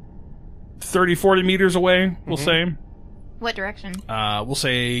 30, 40 meters away, we'll say. What direction? We'll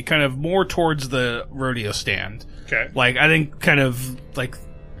say kind of more towards the rodeo stand. Okay. Like, I think kind of, like,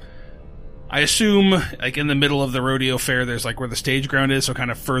 I assume, like, in the middle of the rodeo fair, there's, like, where the stage ground is, so kind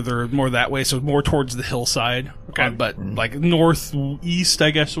of further, more that way, so more towards the hillside. Okay. But, like, northeast,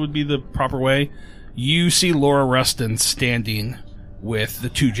 I guess, would be the proper way. You see Laura Rustin standing with the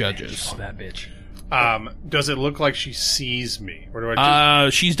 2 judges. Oh, that bitch. Does it look like she sees me? Or do I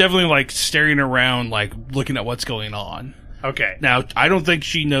She's definitely, like, staring around, like, looking at what's going on. okay. Now, I don't think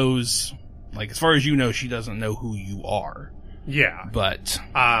she knows, like, as far as you know, she doesn't know who you are. Yeah. But,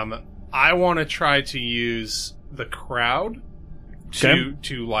 I want to try to use the crowd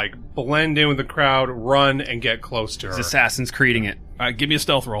to like blend in with the crowd, run, and get close to her. It's Assassin's Creeding it. All right, give me a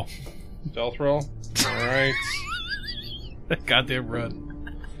stealth roll. Stealth roll. All right, Goddamn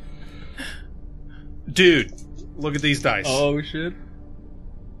run. dude. Look at these dice. Oh shit!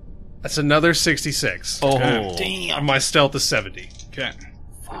 That's another 66. Oh And my stealth is 70. Okay.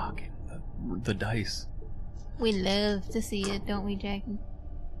 fuck! The dice. We love to see it, don't we, Jackie?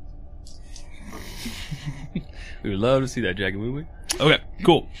 We would love to see that Jackie movie. Okay,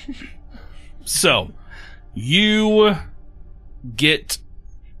 cool. So, you get,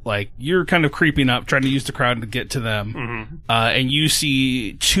 like, you're kind of creeping up, trying to use the crowd to get to them. Mm-hmm. And you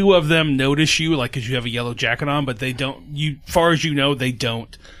see two of them notice you, like, because you have a yellow jacket on, but they don't, far as you know, they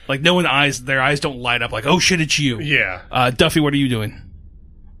don't. Like, no one their eyes don't light up like, oh shit, it's you. Yeah. Duffy, what are you doing?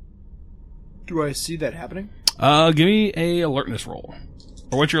 Do I see that happening? Give me a alertness roll.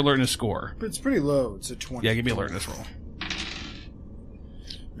 Or what's your alertness score? But it's pretty low. It's a 20. Yeah, give me alertness roll.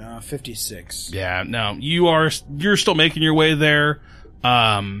 No, 56. Yeah, no, you're still making your way there.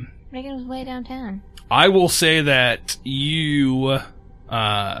 Making his way downtown. I will say that you're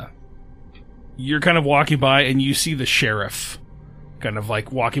kind of walking by and you see the sheriff kind of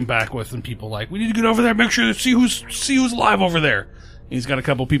like walking back with some people like, we need to get over there, make sure to see who's alive over there. And he's got a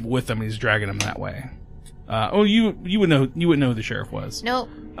couple people with him and he's dragging them that way. You would know who the sheriff was. Nope.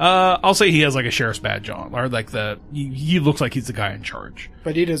 I'll say he has like a sheriff's badge on, or like he looks like he's the guy in charge.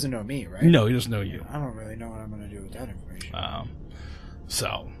 But he doesn't know me, right? No, he doesn't know you. I don't really know what I'm going to do with that information.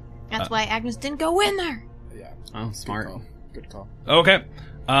 So That's why Agnes didn't go in there. Yeah. Oh, smart. Good call. okay.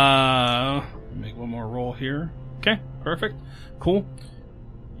 Make one more roll here. Okay, perfect, cool.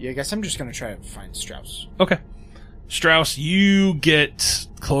 Yeah, I guess I'm just going to try to find Strauss. Okay. Strauss, you get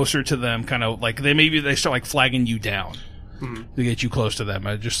closer to them, kind of like they start like flagging you down to get you close to them.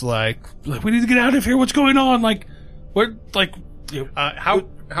 Just like we need to get out of here. What's going on? Like, what? Like, How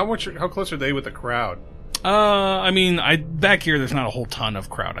close are they with the crowd? I mean, back here there's not a whole ton of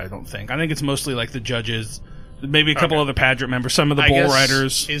crowd. I don't think. I think it's mostly like the judges, maybe a couple other pageant members, some of the bull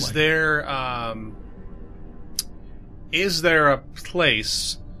riders. Is there a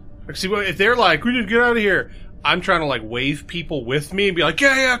place? See, if they're like, we need to get out of here. I'm trying to like wave people with me and be like,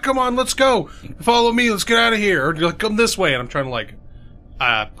 yeah, come on, let's go, follow me, let's get out of here, or like, come this way. And I'm trying to like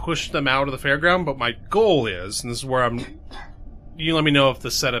push them out of the fairground. But my goal is, and this is where you let me know if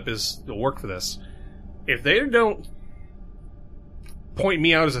the setup will work for this. If they don't point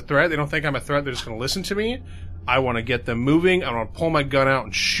me out as a threat, they don't think I'm a threat, they're just going to listen to me. I want to get them moving. I want to pull my gun out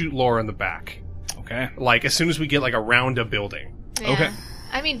and shoot Laura in the back. Okay. Like as soon as we get like around a building. Yeah. Okay.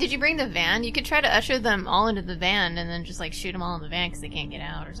 I mean, did you bring the van? You could try to usher them all into the van and then just like shoot them all in the van because they can't get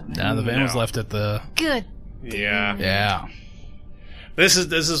out or something. Nah, the van was No. left at the. Good. Yeah. Yeah. This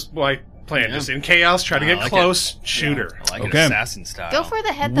is my plan. Yeah. Just in chaos, try to I get like close, shoot her. I like Okay. it assassin style. Go for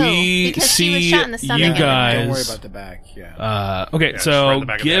the head though, We because she was see shot in the stomach. you and- guys- Don't worry about the back. Yeah. Okay, Yeah, just so right in the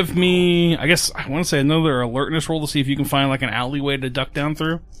back of give that. me. I guess I want to say another alertness roll to see if you can find like an alleyway to duck down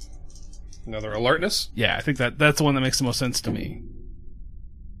through. Another alertness. Yeah, I think that's the one that makes the most sense to me.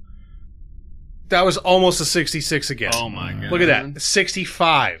 That was almost a 66 again. Oh my god! Look at that,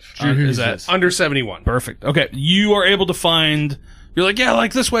 65 Is that under 71. perfect? Okay, you are able to find. You're like, yeah,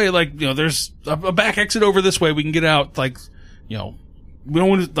 like this way. Like, there's a back exit over this way. We can get out. Like, we don't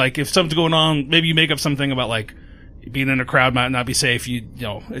want to. Like, if something's going on, maybe you make up something about like being in a crowd might not be safe.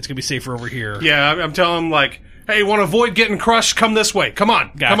 It's gonna be safer over here. Yeah, I'm telling them like, hey, want to avoid getting crushed? Come this way. Come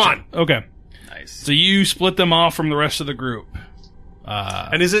on, Gotcha. come on. Okay, Nice. so you split them off from the rest of the group.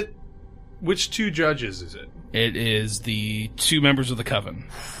 And is it which two judges is it? It is the two members of the coven,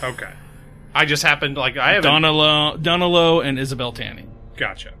 Okay, I just happened like I haven't. Donalo and Isabel Tanny.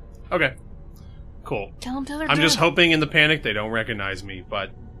 Gotcha. Okay, cool. Tell them to their I'm just job. hoping in the panic they don't recognize me,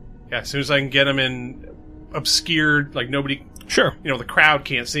 but yeah, as soon as I can get them in obscured, like nobody, Sure. the crowd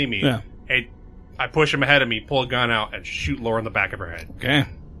can't see me. Yeah. Hey, I push them ahead of me, pull a gun out, and shoot Laura in the back of her head. Okay.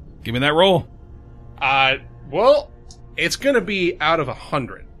 Give me that roll. Well, it's gonna be out of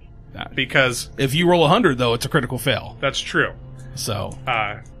 100 because If you roll 100, though, it's a critical fail. that's true. So,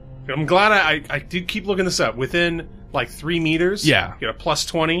 I'm glad I did keep looking this up. Within like 3 meters, Yeah. get a plus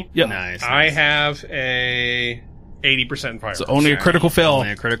 20. yep. Nice. I have a 80% fire. So only a critical fail.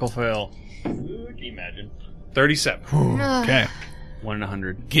 Only a critical fail. Ooh, can you imagine? 37. Ugh. Okay. 1 in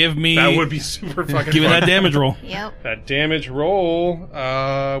 100. Give me. That would be super fucking Give me fun. that damage roll. Yep. That damage roll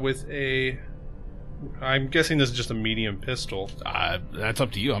with a. I'm guessing this is just a medium pistol. That's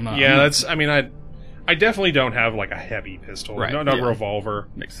up to you. I'm not. Yeah, I'm not- that's. I mean, I definitely don't have like a heavy pistol. Right, No yeah. revolver.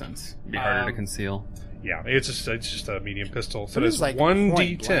 Makes sense. Be harder to conceal. Yeah, it's just a medium pistol. So But it's it's like 1d10.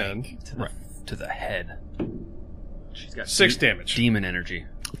 point blank. To the head. She's got 6 damage. Demon energy.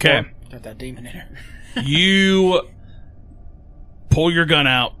 Okay. Got that demon in her. You pull your gun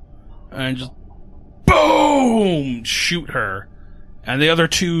out and just boom, shoot her. And the other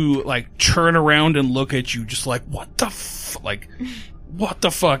two like turn around and look at you just like, what the what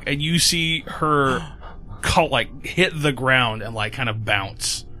the fuck? And you see her like hit the ground and like kind of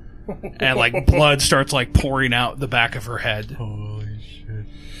bounce. And like blood starts like pouring out the back of her head. Holy shit.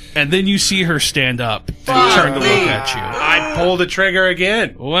 And then you see her stand up and turn to look at you. I pulled the trigger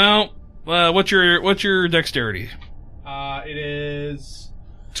again. Well, what's your dexterity? It is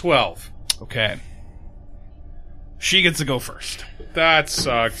 12. Okay. She gets to go first. That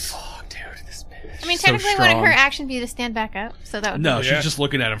sucks. Oh, dude, this bitch. I mean, So technically, wouldn't strong. her action be to stand back up? So that would No, be... she's just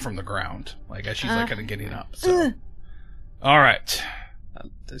looking at him from the ground, like as she's like kind of getting up. So, Ugh. all right,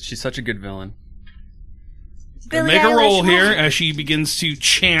 She's such a good villain. Billie make a roll Eilish. here as she begins to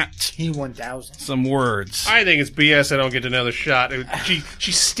chant T-1000. some words. I think it's BS I don't get another shot.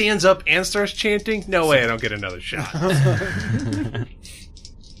 She stands up and starts chanting? No way I don't get another shot.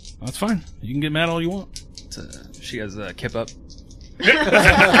 That's fine. You can get mad all you want. She has a kip up.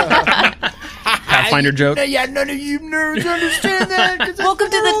 Pathfinder joke. Yeah, none of you nerds understand that. 'cause that's Welcome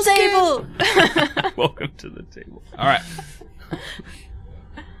to the rules game. table! Welcome to the table. All right,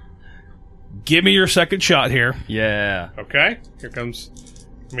 give me your second shot here. Yeah. Okay, here comes...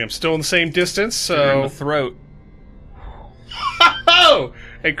 I mean, I'm still in the same distance, In so... the throat. Oh!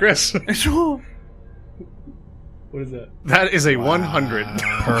 Hey, Chris. What is that? That is a 100.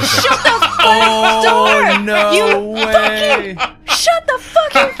 Perfect. Oh, no You way. Shut the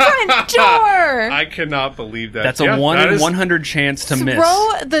fucking front door! I cannot believe that. That's Yeah, a 1 that in is- 100 chance to miss. Throw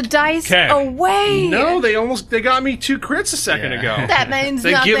the dice 'Kay. away! No, they got me 2 crits a second Yeah. ago. That means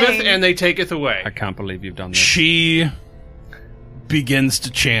They nothing. giveth and they taketh away. I can't believe you've done this. She begins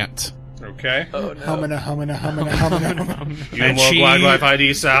to chant, Okay. Humming, humming, humming, humming. You And more she- Glide Life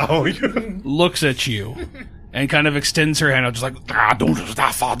ID, Sal. looks at you, and kind of extends her hand out, just like, don't do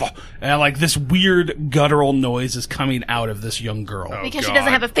that, father. And like this weird guttural noise is coming out of this young girl. Oh, Because she God.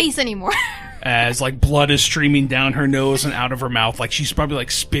 doesn't have a face anymore. As like blood is streaming down her nose and out of her mouth. Like she's probably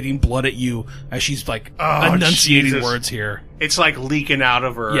like spitting blood at you as she's like Oh, enunciating Jesus. words here. It's like leaking out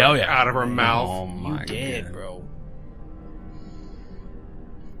of her, Yeah, oh, yeah. out of her mouth. Oh my Dead, god. bro.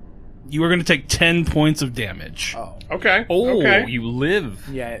 You are going to take 10 points of damage. Oh. Okay. Oh, okay. you live.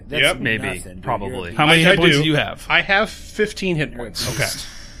 Yeah, that's Yep. Maybe. nothing, dude. Probably. How many I hit points do. do you have? I have 15 hit points. Okay.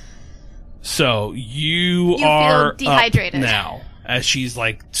 So you feel are dehydrated. up now as she's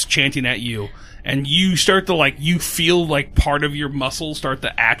like chanting at you, and you start to like you feel like part of your muscles start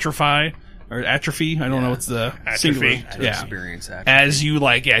to atrophy. I don't know what's the Atrophy. singular. To Yeah. experience that. As you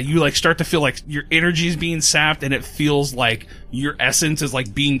like start to feel like your energy is being sapped, and it feels like your essence is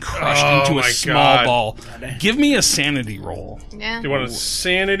like being crushed Oh into a my small God. ball. Give me a sanity roll. Yeah. Do you want a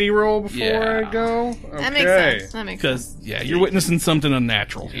sanity roll before Yeah. I go? Okay. That makes sense. That makes sense. Because you're witnessing something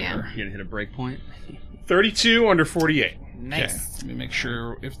unnatural here. Yeah. You gonna hit a break point? 32 under 48. Okay, let me make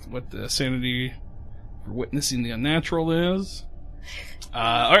sure what the sanity for witnessing the unnatural is.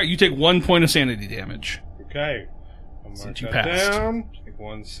 All right, you take 1 point of sanity damage. Okay. I'll mark Since you that passed. down. Take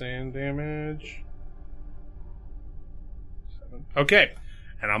 1 sand damage. 7. Okay.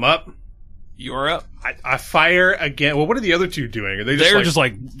 And I'm up. You're up. I fire again. Well, what are the other two doing? Are they just They're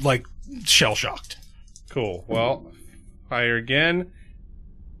like... just like shell shocked. Cool. Well, fire again.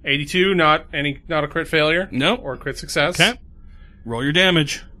 82, not a crit failure. Nope. Or a crit success. Okay. Roll your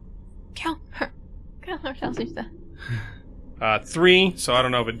damage. Count her. Count her. Tell Lisa. 3, so I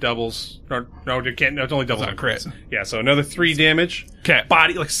don't know if it doubles. No, it can't. No, it only doubles It's not on a crit. Yeah, so another 3 damage. Okay.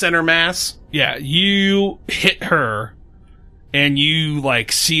 Body, like center mass. Yeah, you hit her, and you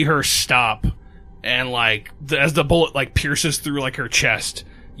like see her stop, and like as the bullet like pierces through like her chest,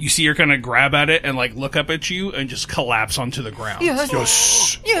 you see her kind of grab at it and like look up at you and just collapse onto the ground.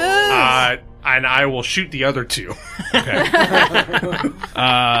 Yes. Yes. And I will shoot the other 2.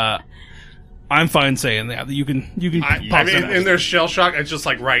 I'm fine saying that. You can I pop mean, that in out. their shell shock, it's just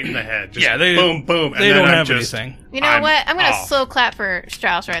like right in the head. Just Yeah, they boom, boom. And They then don't I'm have just, anything. You know what? I'm gonna off. slow clap for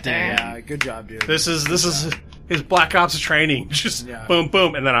Strauss right there. Yeah, good job, dude. This is his Black Ops training. Just Yeah. boom,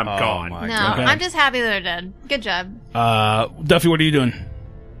 boom, and then I'm Oh gone. my No, God. Okay. I'm just happy they're dead. Good job. Duffy, what are you doing?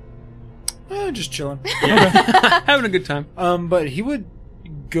 Just chilling. Having a good time. But he would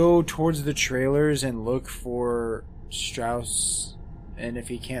go towards the trailers and look for Strauss, and if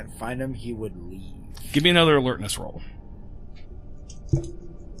he can't find him, he would leave. Give me another alertness roll.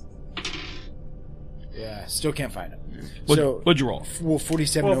 Yeah, still can't find him. What'd you roll?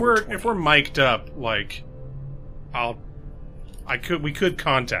 47 Well, over 20. if we're mic'd up, like, we could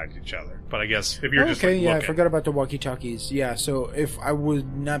contact each other. But I guess if you're just okay, like, yeah, I looking. forgot about the walkie-talkies. Yeah, so if I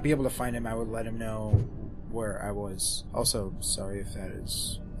would not be able to find him, I would let him know where I was. Also, sorry if that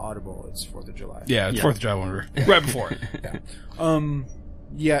is audible. It's 4th of July. Yeah, it's Yeah. 4th of July whenever. Right before it.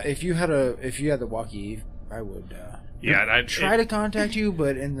 Yeah, if you had the walkie, I would Yeah, and try to contact you,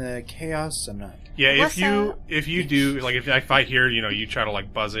 but in the chaos, I'm not. Yeah, What's if you do, like, if I hear, you try to,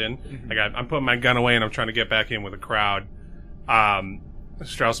 like, buzz in, like, I'm putting my gun away and I'm trying to get back in with a crowd,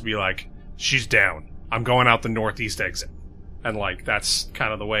 Strauss would be like, she's down. I'm going out the northeast exit. And, like, that's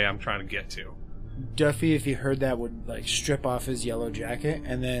kind of the way I'm trying to get to. Duffy, if he heard that, would, like, strip off his yellow jacket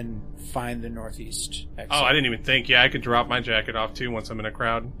and then find the northeast exit. Oh, I didn't even think. Yeah, I could drop my jacket off, too, once I'm in a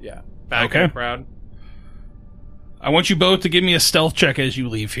crowd. Yeah. Back in Okay. a crowd. I want you both to give me a stealth check as you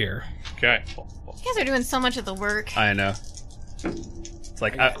leave here. Okay. You guys are doing so much of the work. I know. It's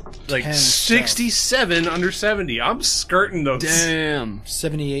like, 10 67 under 70. I'm skirting those. damn.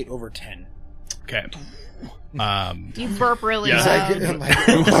 78 over 10. Okay. You burp really Yeah. loud.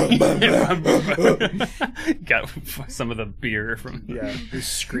 Got some of the beer from. Yeah, he's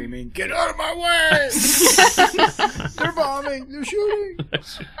screaming, "Get out of my way! They're bombing! They're shooting!"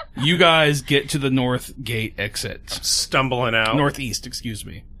 You guys get to the north gate exit. Stumbling out. Northeast, excuse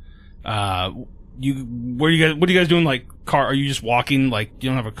me. What are you guys doing? Like, are you just walking? Like, you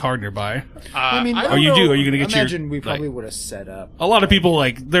don't have a car nearby? I mean, I I don't Or you know. do? Are you gonna get to your, Imagine we probably like- would have set up. A lot of people,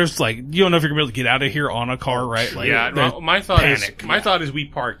 like, there's like, you don't know if you're gonna be able to get out of here on a car, right? Like, Yeah, there's no, my thought panic. is we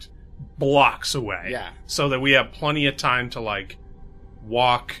parked blocks away. Yeah. So that we have plenty of time to, like,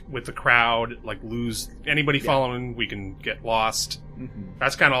 walk with the crowd, like, lose anybody following, we can get lost.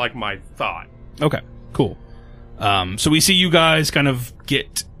 That's kind of like my thought. Okay, cool. So we see you guys kind of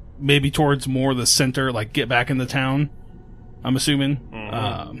get maybe towards more the center, like get back in the town, I'm assuming.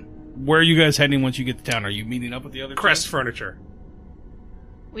 Where are you guys heading once you get to town? Are you meeting up with the other Crest Furniture.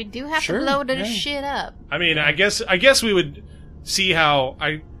 We do have Sure, to blow this yeah. shit up. I mean, I guess we would see how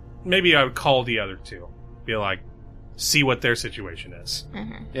maybe I would call the other two. Be like, see what their situation is.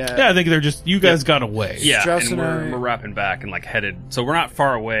 Yeah. Yeah, I think they're just, you guys got away. Yeah, Strauss and and we're I- wrapping back and like headed. So we're not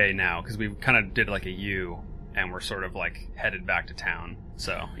far away now because we kind of did like a U, and we're sort of like headed back to town.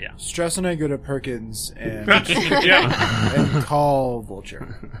 So yeah, Strauss and I go to Perkins and Yeah. and call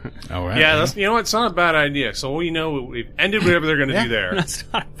Vulture. All right. Yeah, that's, you know what? It's not a bad idea. So we know we've ended whatever they're going to Yeah. do there. that's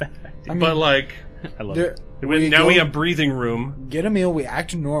not a bad idea. I mean, But, like, I love there- it. now we go have breathing room. get a meal. We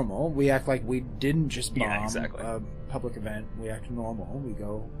act normal. We act like we didn't just bomb Yeah, exactly. a public event. We act normal. We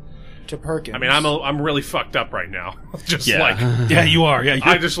go to Perkins. I mean, I'm really fucked up right now. Just Yeah. like, Yeah, you are. Yeah,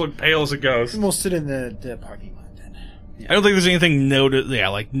 I just look pale as a ghost. We'll sit in the parking lot then. I don't think there's anything yeah,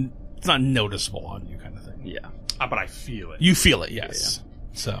 like, it's not noticeable on you kind of thing. Yeah, But I feel it. You feel it, yes.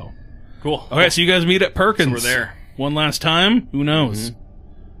 So, cool. okay, so you guys meet at Perkins. So we're there. One last time. Who knows?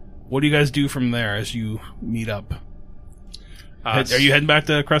 What do you guys do from there as you meet up? Are you heading back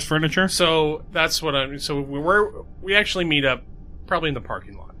to Crest Furniture? So that's what I'm. So we actually meet up probably in the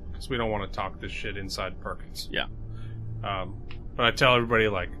parking lot because we don't want to talk this shit inside Perkins. Yeah. But I tell everybody,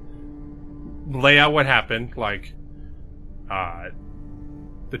 like, lay out what happened. Like,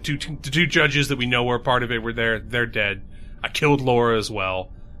 the two judges that we know were a part of it were there. They're dead. I killed Laura as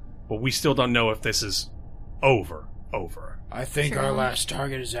well, but we still don't know if this is over. I think True. our last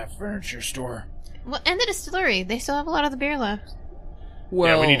target is that furniture store. Well, and the distillery. They still have a lot of the beer left.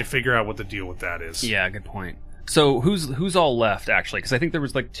 Yeah, we need to figure out what the deal with that is. Yeah, good point. So who's all left actually? Because I think there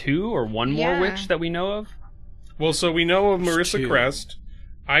was like 2 or 1 more Yeah. witch that we know of. Well, so we know of There's Marissa 2. Crest.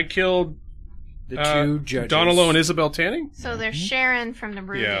 I killed The two judges. Donalo and Isabel Tanning. So there's Sharon from the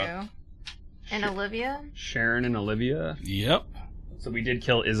Rodeo. Yeah. And Olivia. Sharon and Olivia. Yep. So we did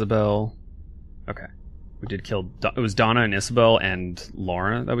kill Isabel. Okay. We did kill. It was Donna and Isabel and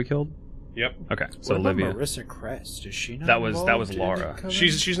Laura that we killed. Yep. Okay. So What about Olivia. Marissa Crest? Is she not That was involved in Laura. the coven?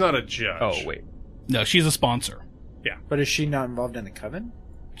 She's not a judge. Oh wait. No, she's a sponsor. But is she not involved in the coven?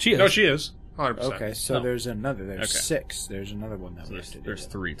 She is. No, she is. 100%. Okay, so Oh. there's another. There's Okay. 6. There's another one that So we there's, have to do. there's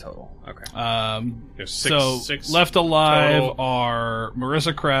 3 total. Okay. There's so six left alive total. are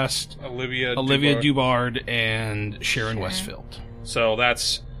Marissa Crest, Olivia Dubard, and Sharon Westfield. So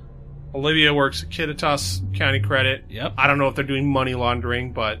that's Olivia works at Kittitas County Credit. Yep. I don't know if they're doing money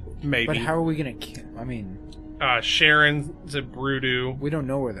laundering, but maybe. But how are we gonna kill? I mean, Sharon's at Brudu, we don't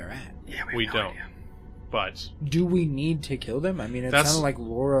know where they're at. Yeah, we don't. But Do we need to kill them? I mean, it That's- sounded like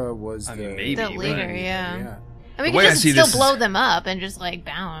Laura was I the mean, maybe, The but- leader, yeah. Yeah. I mean, The we way I can just see still this- blow them up and just, like,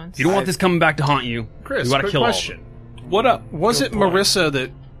 bounce. You don't want this coming back to haunt you. Chris, we gotta quick kill question: What up? Was Good it point. Marissa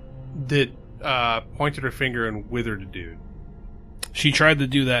that pointed her finger and withered a dude? She tried to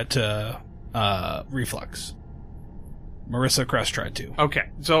do that to Reflex. Marissa Crest tried to. Okay,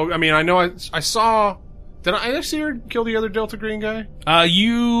 so I mean, I know I saw. Did I see her kill the other Delta Green guy?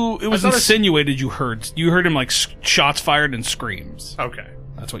 It was thought insinuated you heard him like shots fired and screams. Okay,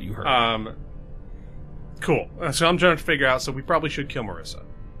 That's what you heard. Cool. So I'm trying to figure out. So we probably should kill Marissa.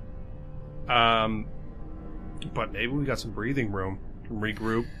 But maybe we got some breathing room.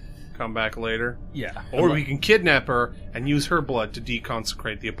 Regroup, come back later. Yeah. Or we can kidnap her and use her blood to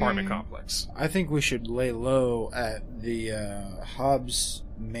deconsecrate the apartment complex. I think we should lay low at the Hobbs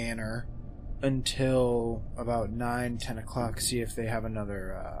Manor until about 9-10 o'clock. See if they have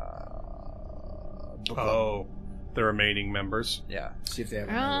another. The remaining members. Yeah. See if they have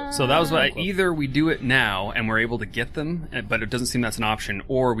another. So that was what either we do it now and we're able to get them, but it doesn't seem that's an option,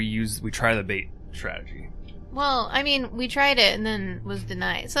 or we try the bait strategy. Well, I mean, we tried it and then was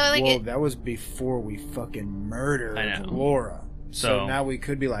denied. So like, that was before we fucking murdered I know. Laura. So So- now we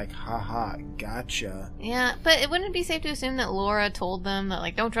could be like, haha, gotcha. yeah, but it wouldn't be safe to assume that Laura told them that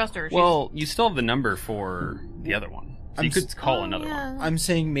like, don't trust her. She's- Well, you still have the number for the other one, so you could call another one. I'm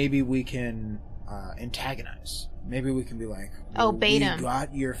saying maybe we can antagonize. Maybe we can be like, bait we him.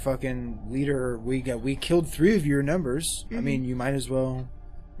 got your fucking leader. We killed 3 of your numbers. I mean, you might as well,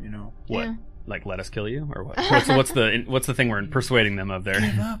 What? Yeah. Like, let us kill you, or what? What's the thing we're persuading them of there?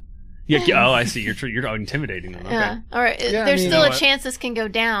 Yeah. Oh, I see. You're intimidating them. Okay. Yeah. All right. Yeah, There's I mean, still you know a what? chance this can go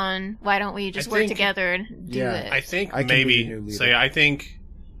down. Why don't we just I work think- together and do Yeah. it? I think I can be the maybe new leader. say I think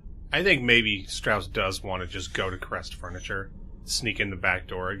maybe Strauss does want to just go to Crest Furniture, sneak in the back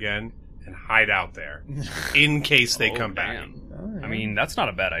door again, and hide out there in case they Oh, come back. damn. I mean, that's not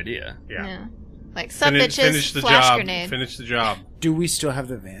a bad idea. Yeah. Like sub Finish bitches, the flash job. grenade. Finish the job. Do we still have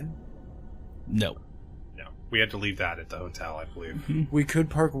the van? No. No, we had to leave that at the hotel, I believe. We could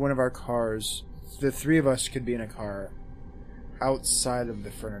park one of our cars. The 3 of us could be in a car outside of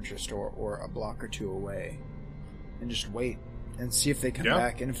the furniture store or a block or 2 away and just wait and see if they come Yeah.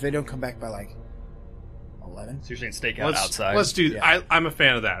 back. And if they don't come back by like 11, So you're saying stake out outside? Let's do. Yeah. I'm a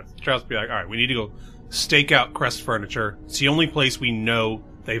fan of that. Strauss be like, all right, we need to go stake out Crest Furniture. It's the only place we know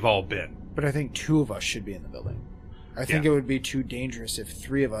they've all been. but I think 2 of us should be in the building. I think it would be too dangerous if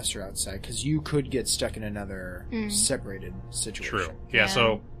 3 of us are outside because you could get stuck in another separated situation. True. Yeah. Yeah.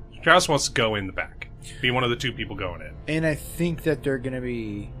 So Strauss wants to go in the back. Be one of the 2 people going in. And I think that they're going to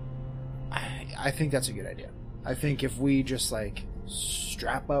be. I think that's a good idea. I think if we just like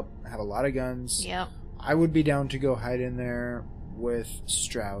strap up, have a lot of guns, Yep. I would be down to go hide in there with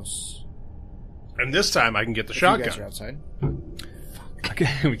Strauss. And this time I can get the If you guys are shotgun. outside.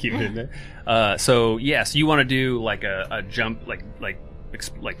 Okay, we keep hitting it. So you want to do like a jump,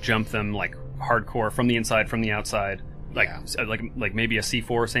 like jump them like hardcore from the inside, from the outside, like like maybe a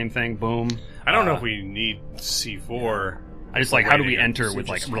C4, same thing. Boom. I don't know if we need C4. I just like how do we Rating. enter So with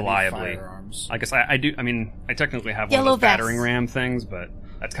like just heavy reliably? firearms. I guess I do. I mean, I technically have one Yellow of those battering vests. ram things, but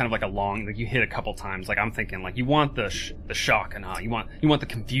that's kind of like a long. Like you hit a couple times. Like I'm thinking, like you want the shock and awe. You want the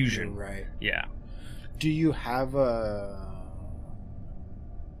confusion. Right. Yeah. Do you have a?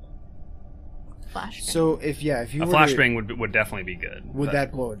 Flash. So if you A were to- flashbang would definitely be good. would but-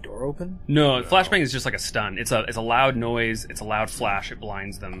 that blow a door open? No, flashbang is just like a stun. It's a loud noise. It's a loud flash. It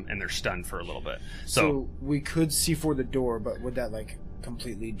blinds them, and they're stunned for a little bit. So we could see for the door, but would that like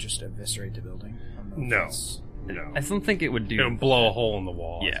completely just eviscerate the building? I don't know if No. that's- No. I don't think it would do. It'll blow a hole in the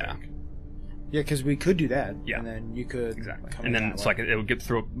wall. Yeah. I think. Yeah, because we could do that. Yeah. And then you could Exactly. come And in then that it's way. like it would get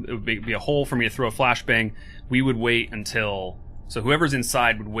through. It would be a hole for me to throw a flashbang. We would wait until whoever's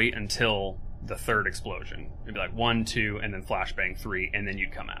inside would wait until the 3rd explosion. It'd be like 1, 2, and then flashbang 3, and then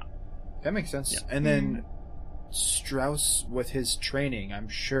you'd come out. That makes sense. Yeah. And then Strauss, with his training, I'm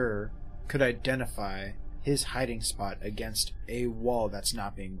sure, could identify his hiding spot against a wall that's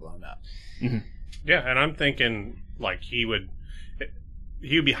not being blown up. Yeah, and I'm thinking like he would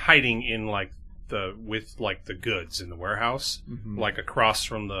be hiding in like with the goods in the warehouse, like across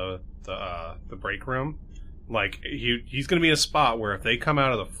from the break room. Like he's going to be in a spot where if they come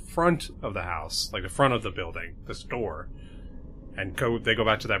out of the front of the house, like the front of the building, this door, and they go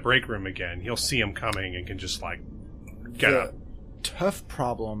back to that break room again, he'll see him coming and can just like get the up. tough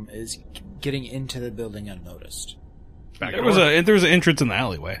problem is getting into the building unnoticed. Back There door. was an entrance in the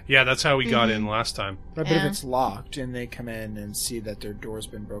alleyway. Yeah, that's how we got in last time. But Yeah. if it's locked and they come in and see that their door's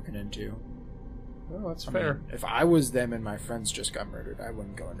been broken into, Well, that's I fair. mean, if I was them and my friends just got murdered, I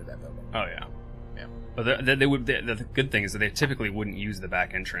wouldn't go into that building. Oh yeah. Yeah. But they would. The good thing is that they typically wouldn't use the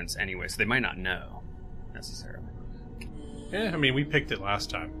back entrance anyway, so they might not know necessarily. Yeah, I mean we picked it last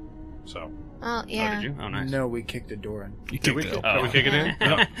time, so. Oh yeah. Oh, did you? Oh, nice. No, we kicked the door in. You Did we, kicked it. did we kick it in?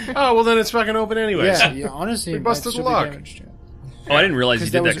 No. Oh, well then it's fucking open anyways. Yeah, honestly, We it busted might the still be lock. damaged, yeah. Oh, I didn't realize you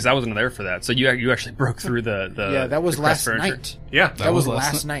 'Cause did that that was- because I wasn't there for that. So you actually broke through the Yeah, that was the last crest furniture? night. Yeah. That was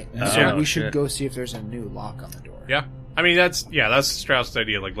last night. Yeah. So Oh, we should shit. go see if there's a new lock on the door. Yeah. I mean, that's Strauss'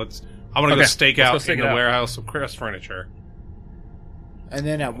 idea. Like, I want to go Okay, stake let's go out stake in it the out. warehouse of Crest Furniture. And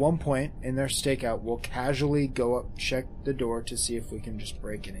then at one point in their stakeout, we'll casually go up, check the door to see if we can just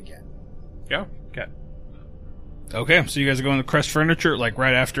break in again. Yeah. Okay, so you guys are going to Crest Furniture, like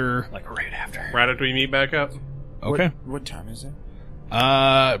right after. Like right after. Right after we meet back up. Okay. What time is it?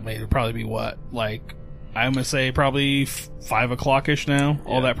 Maybe probably be what? Like, I'm gonna say probably 5 o'clock ish now.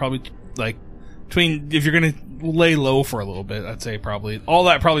 All that probably, like, between, if you're gonna lay low for a little bit, I'd say probably, all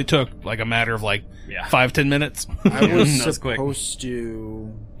that probably took like a matter of like 5-10 minutes. I was That was quick. supposed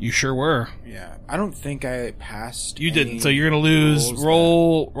to. You sure were. Yeah, I don't think I passed. You any didn't, so you're gonna lose.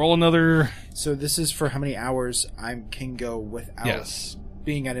 rolls Roll another. So this is for how many hours I can go without Yes.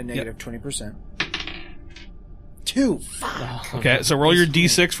 being at a negative 20%. 2. Fuck. Okay, so roll your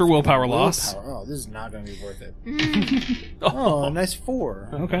d6 for willpower loss. Willpower. Oh, this is not going to be worth it. Oh, nice 4.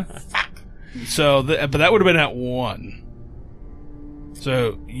 Okay. So, but that would have been at 1.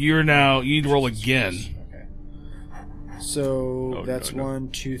 So you need to roll again. Okay. So Oh, that's no. 1,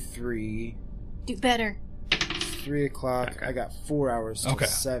 2, 3. Do better. 3 o'clock. Okay. I got 4 hours till Okay.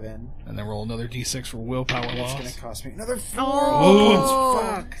 7. And then roll another d6 for willpower It's loss. going to cost me another 4 Oh,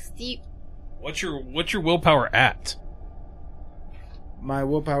 points. Fuck. steep. What's your willpower at? My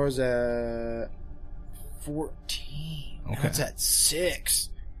willpower's at 14. Okay. That's at 6.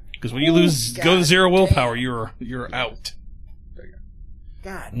 Because when you Ooh, go to 0 God willpower, damn. you're out.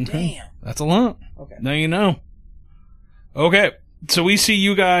 God Mhm. damn. That's a lot. Okay. Now you know. Okay, so we see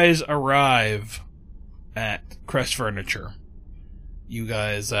you guys arrive at Crest Furniture. You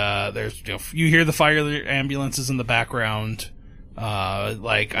guys, there's you hear the fire ambulances in the background.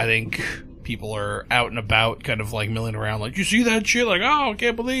 Like I think people are out and about, kind of like milling around. Like, you see that shit? Like, oh, I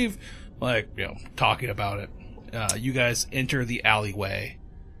can't believe. Like, talking about it. You guys enter the alleyway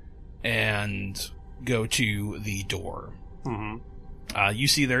and go to the door. Mm-hmm. You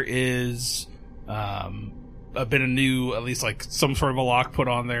see there is a bit of new, at least like some sort of a lock put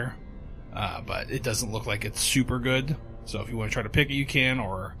on there, but it doesn't look like it's super good. So if you want to try to pick it, you can.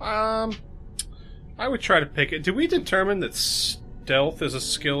 Or I would try to pick it. Did we determine that stealth is a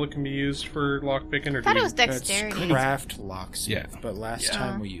skill that can be used for lockpicking? Or I thought it was That's dexterity. craft locksmith, Yeah. but last Yeah.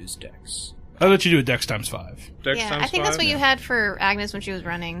 time we used dex. I'll let you do a Dex times 5. Dex Yeah, times I think that's 5? what you had for Agnes when she was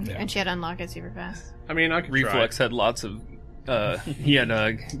running, Yeah. and she had to unlock it super fast. I mean, I could Reflex had lots of. He had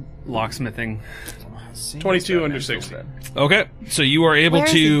locksmithing. 22 under 60. Okay, so you are able Where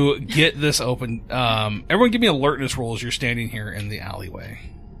is to get this open. Everyone, give me alertness rolls. You're standing here in the alleyway.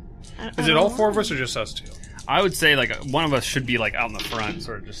 Is it all 4 of us or just us 2? I would say like one of us should be like out in the front,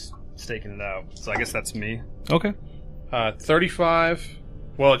 sort of just staking it out. So I guess that's me. Okay. 35.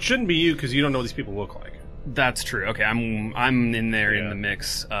 Well, it shouldn't be you because you don't know what these people look like. That's true. Okay, I'm in there in Yeah. the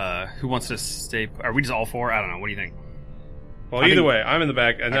mix. Who wants to stay? Are we just all 4? I don't know. What do you think? Well, I either think- way, I'm in the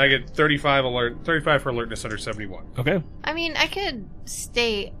back, and I get 35 for alertness under 71. Okay. I mean, I could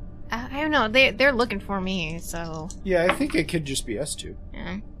stay. I don't know. They're looking for me, so Yeah, I think it could just be us two.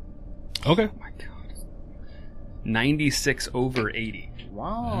 yeah. Okay. Oh my god. 96 over 80.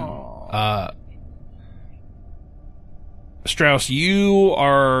 Wow. Strauss, you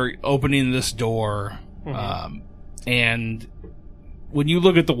are opening this door, Mm-hmm. and when you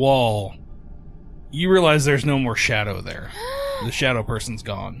look at the wall, you realize there's no more shadow there. The shadow person's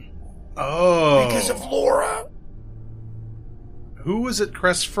gone. Oh. Because of Laura. Who was at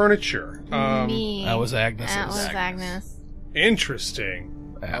Crest Furniture? Me. That was Agnes's. That was Agnes.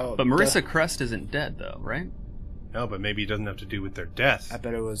 Interesting. Oh, But Marissa Crest isn't dead though, right? No, but maybe it doesn't have to do with their death. I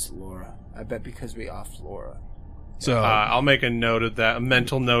bet it was Laura. I bet because we offed Laura. So I'll make a note of that, a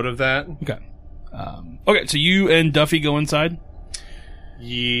mental note of that. okay. Okay, so you and Duffy go inside.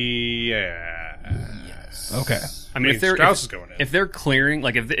 Yeah. Yes. Okay. I mean, if they're Strauss is going in. if they're clearing,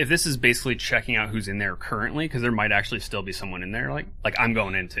 like if this is basically checking out who's in there currently, because there might actually still be someone in there, like I'm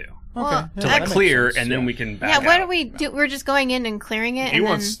going in too Well, Okay. to, Yeah, to that like makes clear, sense, and then yeah. we can back yeah. out. What do we do? We're just going in and clearing it, He and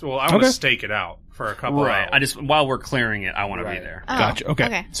wants. then. Well, I want Okay. to stake it out for a couple Right. hours. I just while we're clearing it, I want to be Right. there. Oh, Gotcha.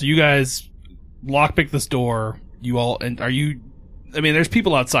 Okay. So you guys lockpick this door. You all, and are you? I mean, there's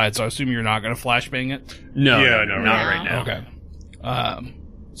people outside, so I assume you're not going to flashbang it. No, Yeah, no, no, not no. right now. Okay.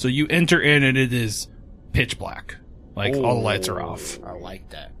 So you enter in, and it is pitch black. Like all the lights are off. I like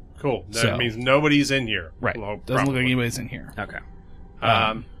that. Cool. That So- means nobody's in here. Right. Well, Doesn't look like probably. anybody's in here. Okay.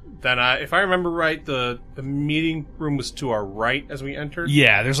 Then, if I remember right, the meeting room was to our right as we entered.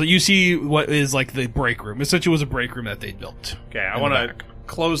 Yeah, there's like you see what is like the break room. Essentially, was a break room that they built. Okay, I In want the to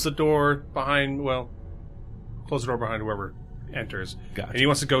close the door behind. Well, close the door behind whoever enters. Gotcha. And he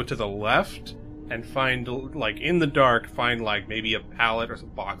wants to go to the left and find, like, in the dark, find, like, maybe a pallet or some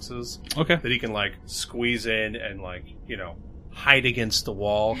boxes Okay. that he can, like, squeeze in and, like, you know, hide against the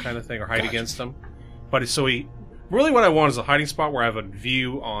wall kind of thing, or hide against them. But so he... Really what I want is a hiding spot where I have a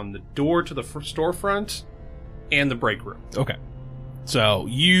view on the door to the storefront and the break room. Okay. So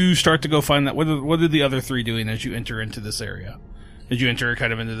you start to go find that. What are the other three doing as you enter into this area? Did you enter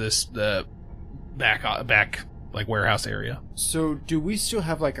kind of into this back like warehouse area? So, do we still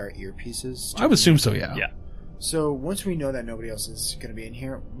have like our earpieces? I would assume so. Yeah. Yeah. So, once we know that nobody else is going to be in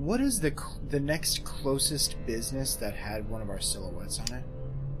here, what is the next closest business that had one of our silhouettes on it?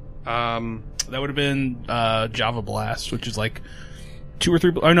 That would have been Java Blast, which is like 2 or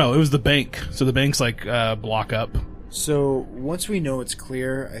 3. Oh no, it was the bank. So the bank's like block up. So once we know it's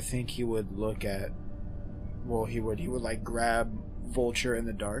clear, I think he would look at. Well, he would like grab Vulture in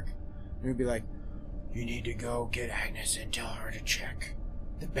the dark, and he'd be like, "You need to go get Agnes and tell her to check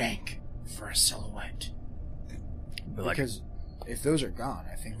the bank for a silhouette." Because if those are gone,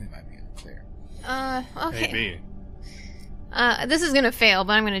 I think we might be in the clear. Okay. Maybe. This is gonna fail,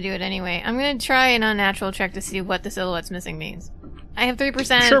 but I'm gonna do it anyway. I'm gonna try an unnatural check to see what the silhouette's missing means. I have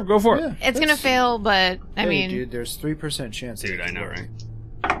 3%. Sure, go for it. Yeah, It's gonna fail, but I hey, mean, dude, there's 3% chance. Dude, I know, right?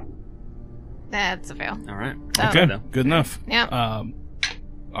 that's a fail. All right. Oh. Okay, though. good enough. Yeah.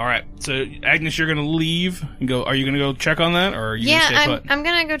 All right. So Agnes, you're gonna leave and go. Are you gonna go check on that, or are you Yeah, gonna stay put? I'm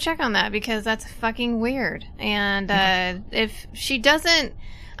gonna go check on that because that's fucking weird. And if she doesn't,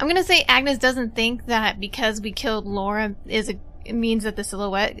 I'm gonna say Agnes doesn't think that because we killed Laura it means that the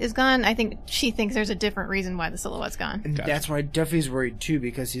silhouette is gone. I think she thinks there's a different reason why the silhouette's gone. And Gotcha. that's why Duffy's worried too,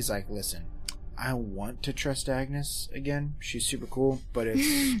 because he's like, "Listen, I want to trust Agnes again. She's super cool, but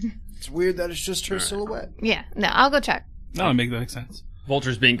it's weird that it's just her silhouette." Yeah, no, I'll go check. No, that makes sense.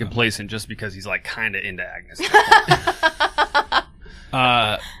 Vulture's being complacent just because he's like kind of into Agnes.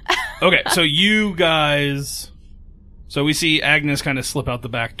 Okay, so you guys. So we see Agnes kind of slip out the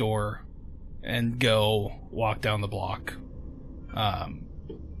back door and go walk down the block.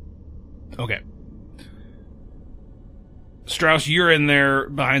 Okay. Strauss, you're in there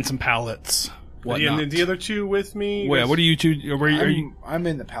behind some pallets. Whatnot. And the other two with me? Wait, what are you two? Where are you? I'm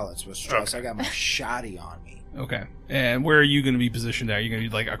in the pallets with Strauss. Okay. I got my shoddy on me. Okay. And where are you going to be positioned at? Are you going to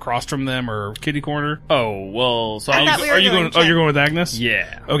be like across from them or kitty corner? Oh, well, so I thought we were Are you going going? to Oh, you're going with Agnes?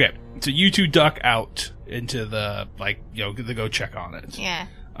 yeah. Okay. So you two duck out into the to go check on it. Yeah.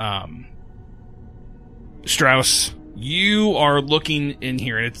 Strauss, you are looking in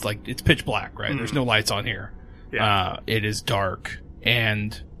here, and it's pitch black, right? There's no lights on here. Yeah. It is dark,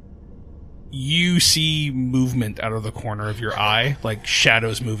 and you see movement out of the corner of your eye, like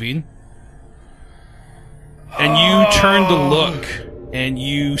shadows moving. And you turn to look, and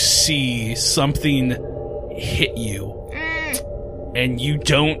you see something hit you. And you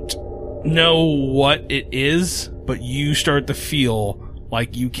don't know what it is, but you start to feel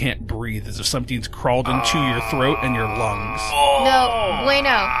like you can't breathe, as if something's crawled into your throat and your lungs. No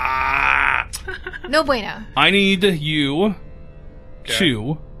bueno. No bueno. I need you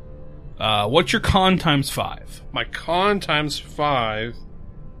to... what's your con times 5? My con times 5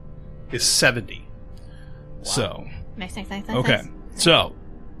 is 70. So, Nice. okay. So,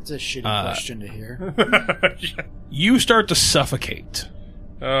 It's a shitty question to hear. you start to suffocate.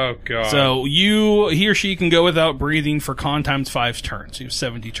 Oh, God. So, he or she can go without breathing for con times 5 turns. You have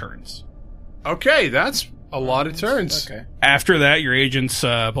 70 turns. Okay, that's a lot of turns. Okay. After that, your agents,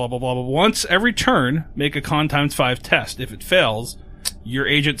 blah, blah, blah, blah. Once every turn, make a con times 5 test. If it fails, your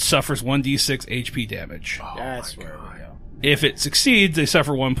agent suffers 1d6 HP damage. That's where we go. If it succeeds, they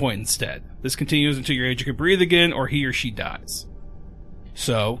suffer 1 point instead. This continues until your agent can breathe again or he or she dies.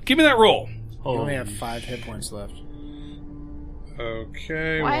 So, give me that roll. You only have 5 hit points left.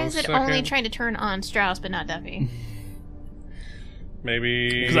 Okay, Why one is it second. only trying to turn on Strauss but not Duffy?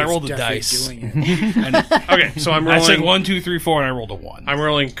 Maybe... Because I rolled a Duffy dice. doing it. Okay, so I'm I said rolling... 1, 2, 3, 4, and I rolled a 1. I'm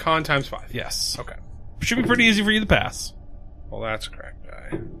rolling con times 5. Yes. Okay. Should be pretty easy for you to pass. Well, that's a crack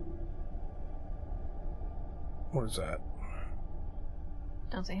die. What is that?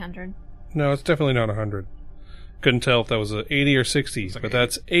 Don't say 100. No, it's definitely not 100. Couldn't tell if that was an 80 or 60, like but 80.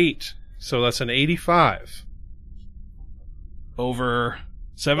 that's 8. So that's an 85. Over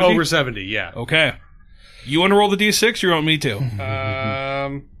 70? Over 70, yeah. Okay. You want to roll the d6 or you want me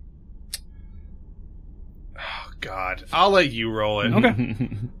to? Oh, God. I'll let you roll it. Okay.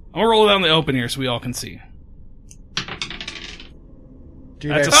 I'm going to roll it out in the open here so we all can see.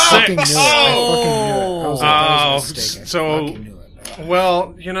 Dude, That's I a fucking knew 6. it. I fucking knew it. I was like, that Oh, was a mistake. I so- fucking knew it.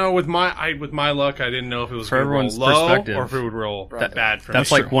 Well, you know, with my luck, I didn't know if it was For going to roll everyone's low perspective. or if it would roll That- bad for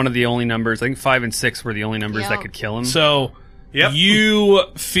That's me. like one of the only numbers. I think 5 and 6 were the only numbers Yeah. that could kill him. So, Yep. You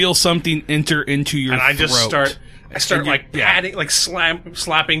feel something enter into your And I throat. just start And you- like patting, like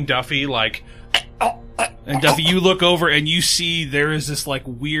slapping Duffy, like, And Duffy, you look over and you see there is this like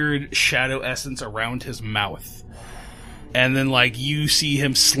weird shadow essence around his mouth. And then like you see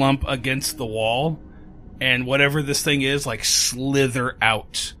him slump against the wall and whatever this thing is like slither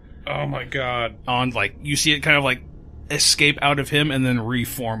out oh my god. on like you see it kind of like escape out of him and then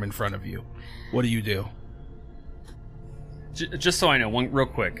reform in front of you. What do you do? Just so I know, one real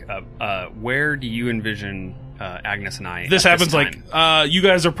quick, where do you envision Agnes and I? This at happens time? like you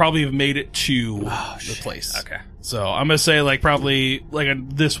guys are probably have made it to the place. Okay. So I'm gonna say like probably like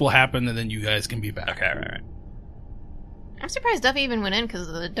this will happen and then you guys can be back. Okay. Right. I'm surprised Duffy even went in because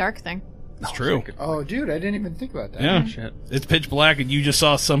of the dark thing. It's true. Oh, dude, I didn't even think about that. Yeah. Shit. It's pitch black and you just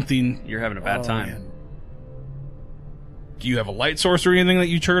saw something. You're having a bad time. Man. Do you have a light source or anything that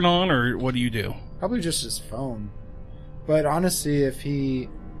you turn on, or what do you do? Probably just his phone. But honestly, if he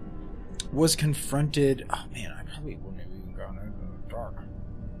was confronted... Oh, man, I probably wouldn't have even gone into the dark.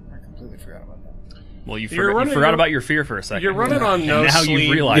 I completely forgot about that. Well, you You're running- forgot about your fear for a second. You're running on no And now sleep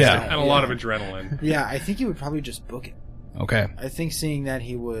you've realized Yeah. it. and a lot of adrenaline. Yeah, I think he would probably just book it. Okay. I think seeing that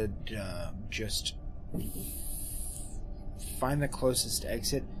he would just find the closest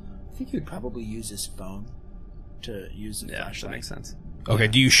exit. I think he would probably use his phone to use the Yeah, that flashlight. makes sense. Okay.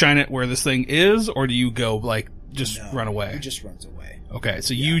 Do you shine it where this thing is, or do you go like just No, run away? He just runs away. Okay.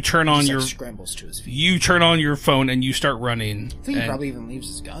 So Yeah. you turn He on just, your like, scrambles to his feet. you turn on your phone and you start running. I think he and- probably even leaves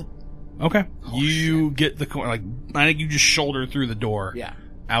his gun. Okay. You get the like I think you just shoulder through the door. Yeah.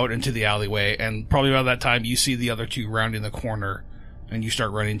 Out into the alleyway, and probably about that time you see the other two rounding the corner, and you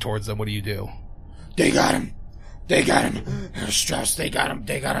start running towards them. What do you do? They got him. They got him. Strauss, they got him.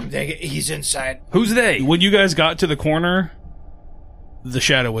 They got him. He's inside. Who's they? When you guys got to the corner, the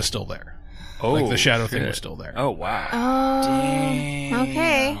shadow was still there. Oh, Like the shadow thing shit. was still there. Oh wow. Oh,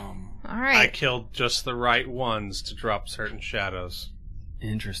 okay. All I right. killed just the right ones to drop certain shadows.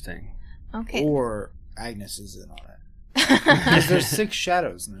 Interesting. Okay. Or Agnes is in on it. Because there's 6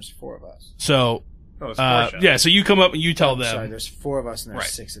 shadows and there's 4 of us. So, Oh, it's four shadows. yeah, so you come up and you tell them. Sorry, there's 4 of us and there's Right.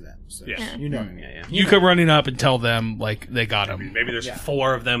 6 of them. So Yeah. you know. Yeah. You come running up and tell them, like, they got him. Maybe there's Yeah.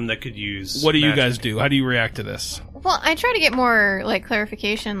 4 of them that could use. What do you magic. guys do? How do you react to this? Well, I try to get more like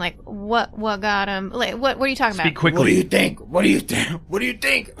clarification, like what got him. Like what are you talking Speak about? What do quickly. you think? What do you think? What do you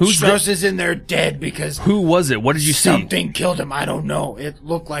think? Who's Strauss is in there dead because Who was it? What did you see? something killed him. I don't know. It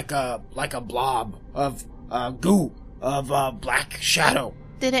looked like a blob of goo of black shadow.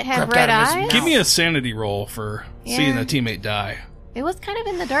 Did it have Crept red out of his eyes? mouth. Give me a sanity roll for seeing Yeah. a teammate die. It was kind of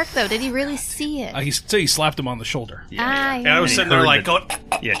in the dark though. Did he really see it? He slapped him on the shoulder. Ah, And I was yeah. sitting there Heard like the-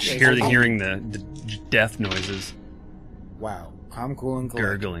 going. Yeah, just hearing the death noises, Wow. Calm, cool, and collected.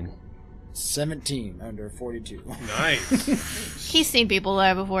 gurgling. 17 under 42. Nice. He's seen people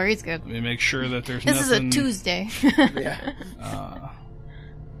die before. He's good. Let me make sure that there's This nothing. is a Tuesday. Yeah.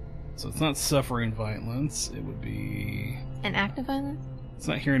 So it's not suffering violence. It would be. An act of violence? It's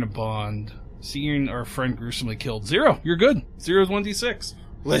not hearing a bond. Seeing our friend gruesomely killed. 0. You're good. 0 is 1d6.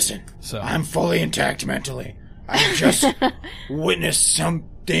 Listen, So I'm fully intact mentally. I just witnessed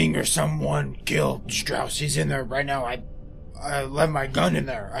something or someone killed Strauss. He's in there right now. I left my gun in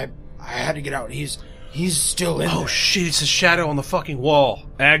there. I had to get out. He's still in Oh there. shit! It's a shadow on the fucking wall.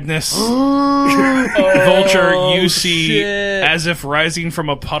 Agnes, Vulture, you see, shit. as if rising from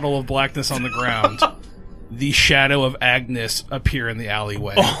a puddle of blackness on the ground, the shadow of Agnes appear in the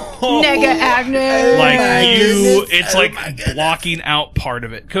alleyway. Nega Agnes. Like you, goodness. it's Oh like my goodness. blocking out part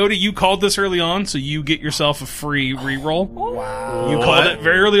of it. Cody, you called this early on, so you get yourself a free reroll. Wow. You called it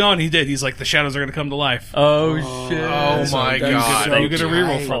very early on. He did. He's like, the shadows are going to come to life. Oh shit! Oh my god! You get a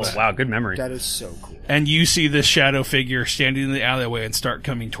reroll for Oh that. wow, good memory. That is so cool. And you see this shadow figure standing in the alleyway and start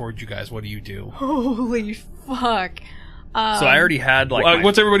coming towards you guys. What do you do? Holy fuck. So I already had like my-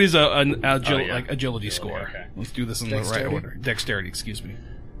 What's everybody's agility Agility, score? okay. Let's do this in the Dexterity? right order. Dexterity, excuse me.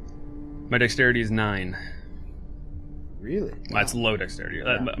 my dexterity is 9. Really? That's low dexterity.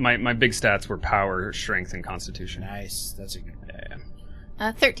 My big stats were power, strength, and constitution. Nice. That's a good one.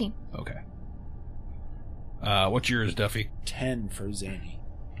 Yeah. 13. Okay. What's yours, Duffy? 10 for Zany.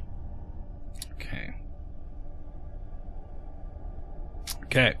 Okay.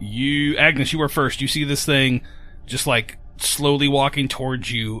 Okay, Agnes, you are first. You see this thing just like slowly walking towards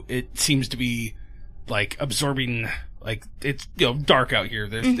you. It seems to be like absorbing, like it's dark out here.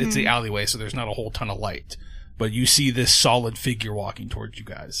 It's the alleyway, so there's not a whole ton of light. But you see this solid figure walking towards you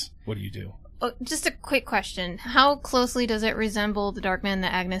guys. What do you do? just a quick question. How closely does it resemble the dark man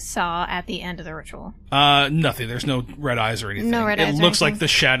that Agnes saw at the end of the ritual? Nothing. There's no red eyes or anything. No red eyes It or looks like anything? the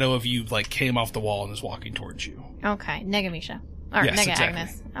shadow of you, like, came off the wall and is walking towards you. Okay, Negamisha. Or Yes, Nega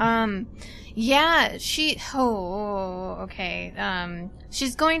exactly. Agnes. Yeah, okay.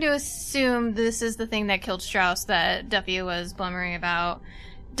 She's going to assume this is the thing that killed Strauss that Duffy was blummering about.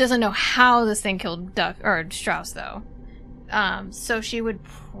 Doesn't know how this thing killed Strauss, though. So she would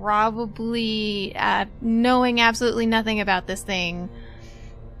probably, knowing absolutely nothing about this thing,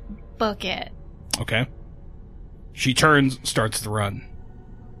 book it. Okay. She turns, starts the run.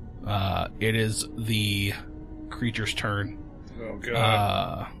 It is the creature's turn. Oh,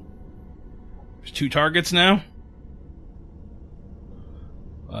 God. There's 2 targets now.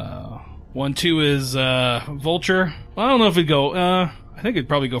 1-2 is Vulture. Well, I don't know if it'd go. I think it'd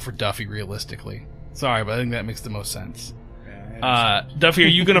probably go for Duffy, realistically. Sorry, but I think that makes the most sense. Duffy, are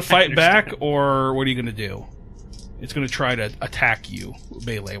you going to fight back, or what are you going to do? It's going to try to attack you,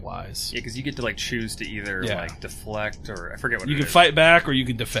 melee-wise. Yeah, because you get to, like, choose to either, Yeah. like, deflect or... I forget what You it can is. fight back, or you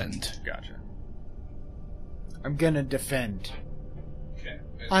can defend. Gotcha. I'm gonna defend.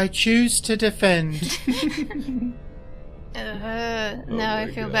 I choose to defend. Now I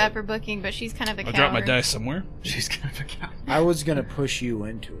feel bad for booking, but she's kind of a I'll coward. drop my dice somewhere. She's kind of a cow. I was gonna push you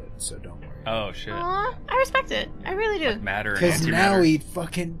into it, so don't worry. Oh, shit. Aw, I respect it. I really do. Matter and Because now antimatter. he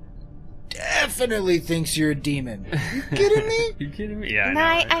fucking definitely thinks you're a demon. You kidding me? You kidding me? Yeah, I know. Nah,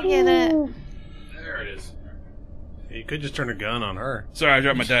 right? I get it. There it is. You could just turn a gun on her. Sorry, I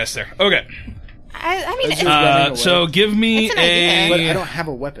dropped my dice there. Okay. I mean, That's just running away. So give me It's an idea. But I don't have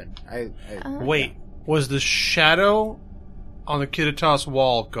a weapon. Wait, was the shadow on the Kittitas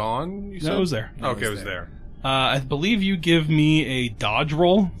wall gone? You No, said? it was there. Okay, it was there. I believe you give me a dodge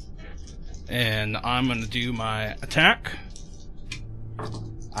roll, and I'm going to do my attack.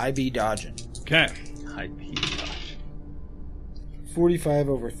 I be dodging. Okay. High P. 45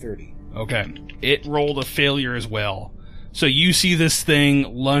 over 30. Okay. It rolled a failure as well. So you see this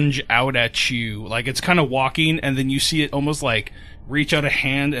thing lunge out at you, like it's kind of walking, and then you see it almost like reach out a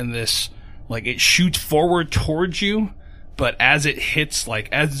hand, and this, like, it shoots forward towards you, but as it hits, like,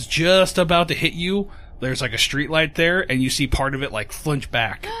 as it's just about to hit you, there's like a street light there, and you see part of it like flinch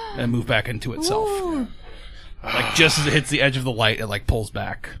back and move back into itself. Ooh. Like, just as it hits the edge of the light, it like pulls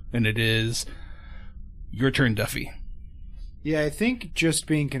back. And it is your turn, Duffy. Yeah, I think just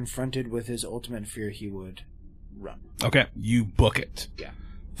being confronted with his ultimate fear, he would run. Okay, you book it. Yeah.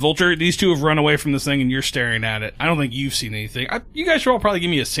 Vulture, these two have run away from this thing and you're staring at it. I don't think you've seen anything. You guys should all probably give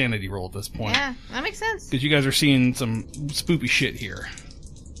me a sanity roll at this point. Yeah, that makes sense. Because you guys are seeing some spoopy shit here.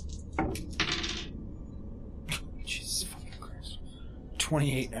 Jesus fucking Christ.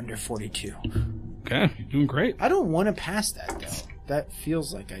 28 under 42. Okay, you're doing great. I don't want to pass that, though. That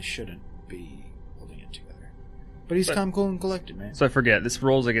feels like I shouldn't be holding it together. But he's calm, cool, and collected, man. So I forget, this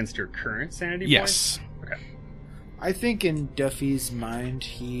rolls against your current sanity Yes. points? Okay. I think in Duffy's mind,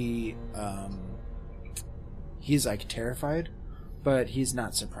 he's like terrified, but he's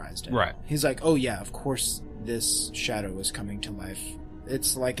not surprised. At Right. all. He's like, oh yeah, of course this shadow is coming to life.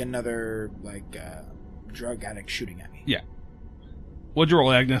 It's like another drug addict shooting at me. Yeah. What'd you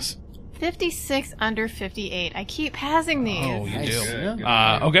roll, Agnes? 56 under 58. I keep passing these. Oh, you Nice. do.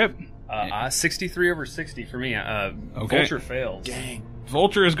 Yeah. Okay. 63 over 60 for me. Okay. Vulture fails. Dang.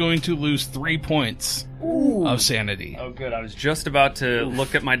 Vulture is going to lose 3 points Ooh. of sanity. Oh, good. I was just about to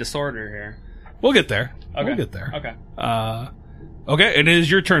look at my disorder here. We'll get there. Okay. We'll get there. Okay. Okay, it is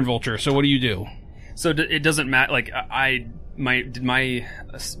your turn, Vulture. So what do you do? So it doesn't matter. Like did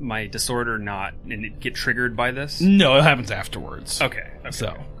my disorder not get triggered by this? No, it happens afterwards. Okay.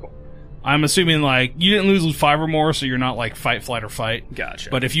 So. cool. I'm assuming, like, you didn't lose 5 or more, so you're not, like, fight, flight, or fight. Gotcha.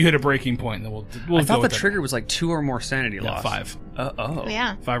 But if you hit a breaking point, then we'll I go thought the with that. trigger was like 2 or more sanity Yeah, loss. 5. Oh.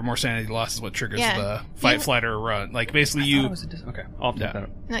 Yeah. 5 or more sanity loss is what triggers Yeah. the fight, You- flight, or run. Like, basically, I you thought it was okay. I'll have to Yeah. look that up.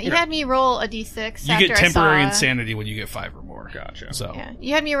 No, you had me roll a d6 you after get temporary I saw... insanity when you get 5 or more. Gotcha. So, Yeah,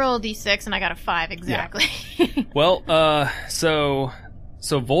 you had me roll a d6 and I got a 5 exactly. Well, so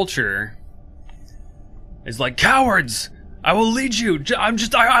Vulture is like, cowards! I will lead you. This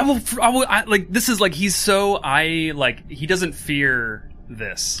is like, he's so, he doesn't fear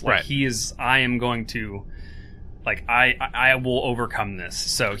this. Like, Right. I am going to, like, I will overcome this.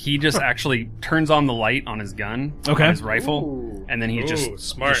 So he just actually turns on the light on his gun, Okay. on his rifle, Ooh. and then he Ooh, just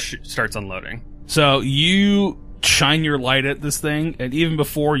smart. starts unloading. so you shine your light at this thing, and even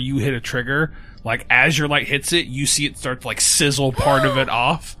before you hit a trigger, like, as your light hits it, you see it start to, like, sizzle part of it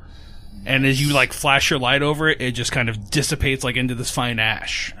off. And as you, like, flash your light over it, it just kind of dissipates, like, into this fine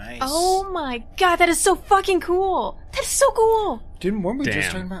ash. Nice. Oh my god, that is so fucking cool! That is so cool! Weren't we just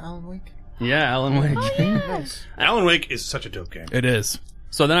Damn. talking about Alan Wake? Yeah, Alan Wake. Oh, yeah. Alan Wake is such a dope game. It is.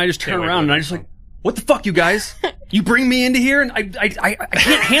 So then I just turn Can't wait around for and the I next just like, what the fuck, you guys? You bring me into here and I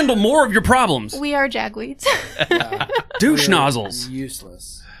can't handle more of your problems. We are jagweeds. Yeah. Douche We're nozzles.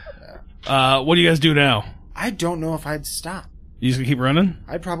 Useless. Yeah. What do you guys do now? I don't know if I'd stop. You just gonna keep running?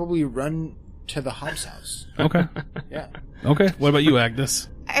 I'd probably run to the Hobbs house. Okay. Yeah. Okay. What about you, Agnes?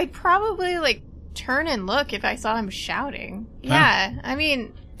 I'd probably, like, turn and look if I saw him shouting. Yeah, I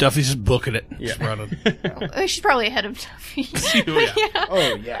mean, Duffy's just booking it. Yeah. Just running. she's probably ahead of Duffy. Yeah.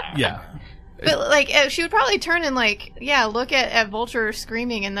 Oh, yeah. Yeah. But, like, she would probably turn and, like, yeah, look at Vulture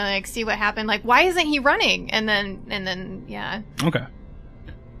screaming and then, like, see what happened. Like, why isn't he running? And then, yeah. Okay.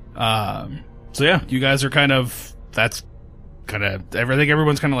 So yeah, you guys are kind of, that's kind of, I think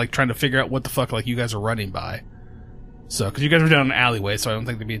everyone's kind of like trying to figure out what the fuck like you guys are running by. So, because you guys are down an alleyway, so I don't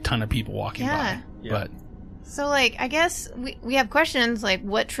think there'd be a ton of people walking Yeah. by. Yeah. But So, like, I guess we have questions like,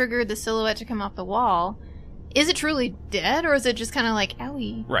 what triggered the silhouette to come off the wall? Is it truly dead, or is it just kind of like,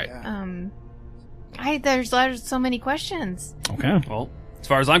 owie? right. Yeah. There's so many questions. Okay. Well, as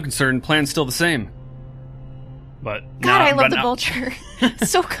far as I'm concerned, plan's still the same. But God, I love the now- Vulture.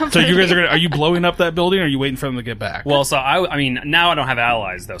 So comforting. So you guys are you blowing up that building, or are you waiting for them to get back? Well, so I mean, now I don't have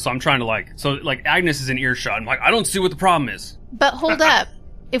allies though, so I'm trying to like Agnes is in earshot. I'm like, I don't see what the problem is. But hold up.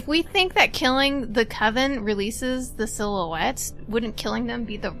 If we think that killing the Coven releases the silhouettes, wouldn't killing them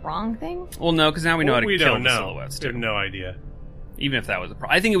be the wrong thing? Well, no, because now we know how to we kill don't the know. silhouettes We have too. no idea. Even if that was a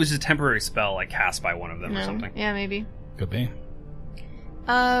problem, I think it was just a temporary spell, like cast by one of them or something. Yeah, maybe. Could be.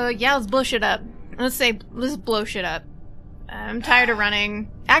 Yeah, let's blow shit up. Let's blow shit up. I'm tired of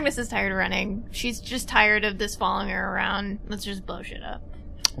running. Agnes is tired of running. She's just tired of this following her around. Let's just blow shit up.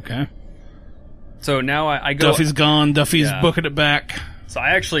 Okay. So now I go. Duffy's gone. Duffy's Yeah. booking it back. So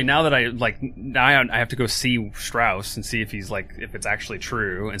I actually now I have to go see Strauss and see if he's like if it's actually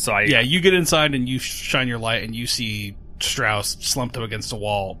true. And so Yeah, you get inside and you shine your light and you see Strauss slumped up against a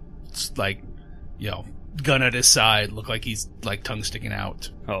wall, like, gun at his side, look like he's like tongue sticking out.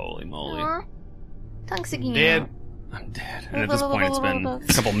 Holy moly, Aw. Tongue sticking Dead. out. I'm dead. And at this point, it's been a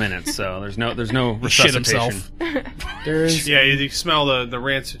couple minutes, so there's no Shit resuscitation. himself. There's Yeah, you smell the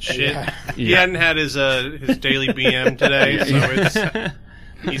rancid shit. Yeah. He Yeah. hadn't had his daily BM today, so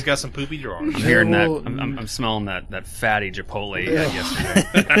he's got some poopy drawers. I'm hearing that. Well, I'm smelling that fatty Chipotle Yeah.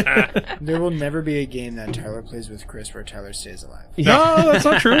 yesterday. There will never be a game that Tyler plays with Chris where Tyler stays alive. No, that's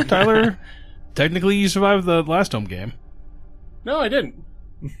not true, Tyler. Technically, you survived the last home game. No, I didn't.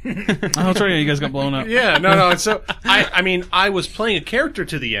 Oh, that's right. You guys got blown up. Yeah, no. And so I mean, I was playing a character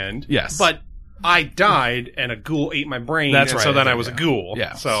to the end. Yes. but I died and a ghoul ate my brain. That's and right, So then yeah, I was a yeah. ghoul.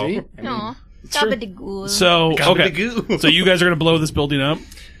 Yeah. So See? I mean, Aw. Stop true. it, the ghoul. So, Got okay. the goo. So you guys are going to blow this building up?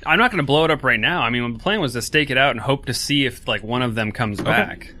 I'm not going to blow it up right now. I mean, the plan was to stake it out and hope to see if like one of them comes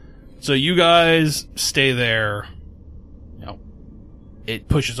back. So you guys stay there. It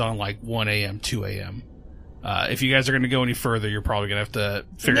pushes on like 1 a.m., 2 a.m. If you guys are going to go any further, you're probably going to have to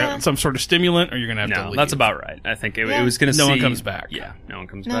figure Yeah. out some sort of stimulant, or you're going to have to No, leave. that's about right. I think it Yeah. was going to No see... one comes back. Yeah, no one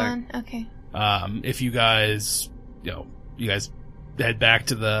comes No, back. okay. If you guys, you guys head back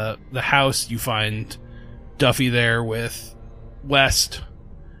to the house, you find Duffy there with West.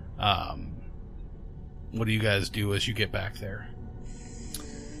 What do you guys do as you get back there?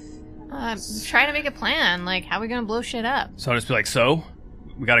 Try to make a plan. Like, how are we gonna blow shit up? So I'll just be like, so,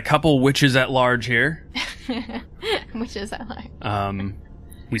 we got a couple witches at large here. Which is that like?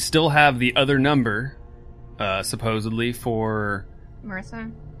 We still have the other number, supposedly, for...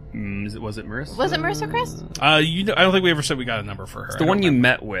 Marissa? was it Marissa? Was it Marissa, Chris? I don't think we ever said we got a number for her. It's the one you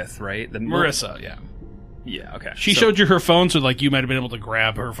met with, right? Marissa, yeah. Yeah, okay. She showed you her phone, so like you might have been able to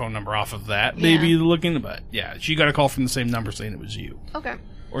grab her phone number off of that, maybe Yeah. looking. But yeah, she got a call from the same number saying it was you, Okay.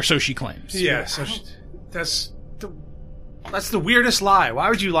 or so she claims. Yeah, so that's the weirdest lie. Why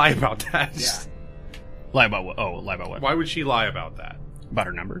would you lie about that? Yeah. Lie about what? Oh, lie about what? Why would she lie about that? About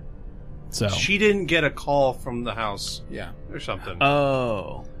her number? So She didn't get a call from the house Yeah. or something.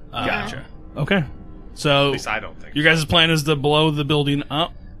 Oh. Uh, Gotcha. okay. So At least I don't think. your guys' plan is to blow the building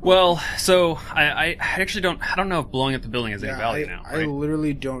up. Well, so I actually don't know if blowing up the building has any Yeah, value now. I Right?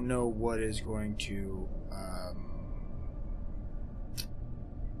 literally don't know what is going to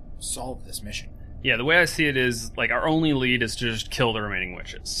solve this mission. Yeah, the way I see it is like our only lead is to just kill the remaining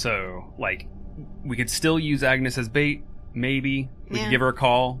witches. So like we could still use Agnes as bait. Maybe we Yeah. could give her a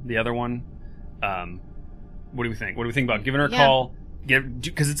call. The other one. What do we think? What do we think about giving her a Yeah. call?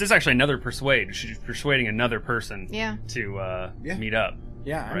 Because it's actually another persuade. She's persuading another person Yeah. to Yeah. meet up.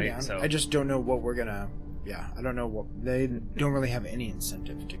 Yeah, I'm Right, down. so- I just don't know what we're gonna. Yeah, I don't know what they don't really have any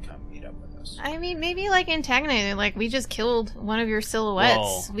incentive to come meet up with us. I mean, maybe like antagonize. Like we just killed one of your silhouettes.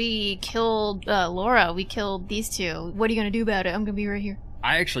 Well- We killed Laura. We killed these two. What are you gonna do about it? I'm gonna be right here.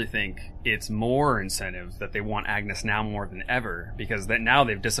 I actually think it's more incentive that they want Agnes now more than ever, because that now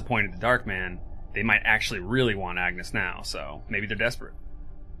they've disappointed the Dark Man. They might actually really want Agnes now, so maybe they're desperate.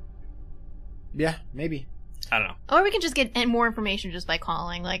 Yeah, maybe. I don't know. Or we can just get more information just by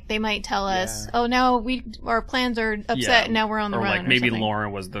calling. Like they might tell us, Yeah. "Oh, now our plans are upset, Yeah. and now we're on the Or run." like maybe something.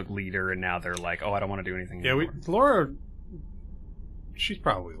 Lauren was the leader, and now they're like, "Oh, I don't want to do anything." Yeah, anymore. Laura, she's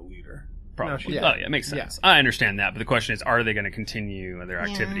probably the leader. Probably. No, she- Oh, yeah, it makes sense. I understand that, but the question is, are they going to continue their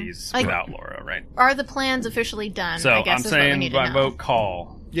Yeah. activities Like- without Laura? Right. Are the plans officially done? So I guess I'm is what we saying need to by know. vote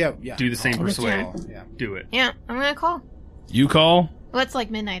call. Yeah. Do the same Call. persuade. Call, Yeah. Do it. Yeah, I'm gonna call. You call? Well, it's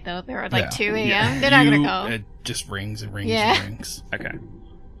like midnight though. They're at like Yeah. 2 a.m. Yeah. They're not You- gonna call. It just rings and rings Yeah. and rings. Okay.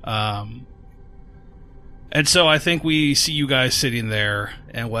 And so I think we see you guys sitting there,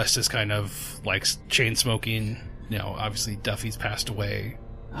 and West is kind of like chain smoking. You know, obviously Duffy's passed away.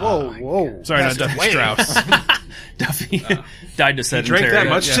 Whoa. Sorry, not Passed Duffy away. Strauss. Duffy died to You drank sedentary. that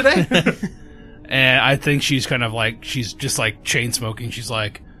much today? And I think she's kind of like, she's just like chain smoking. She's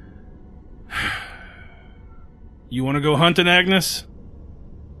like, "You want to go hunting, Agnes?"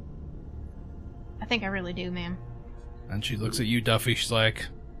 I think I really do, ma'am. And she looks at you, Duffy. She's like,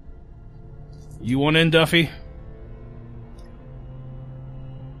 "You want in, Duffy?"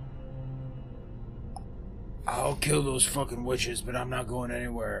 I'll kill those fucking witches, but I'm not going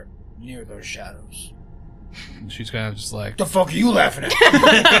anywhere near those shadows. And she's kind of just like, The fuck are you laughing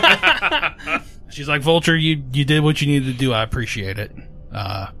at? she's like, "Vulture, you did what you needed to do. I appreciate it."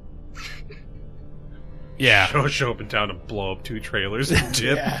 Yeah. Show up in town and blow up 2 trailers and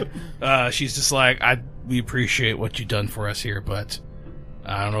dip. Yeah. She's just like, we appreciate what you've done for us here, but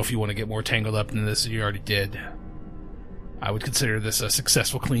I don't know if you want to get more tangled up in this than you already did. I would consider this a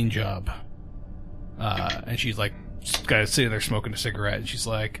successful, clean job. And she's like, kind of sitting there smoking a cigarette, and she's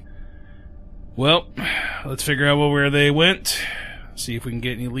like, "Well, let's figure out where they went, see if we can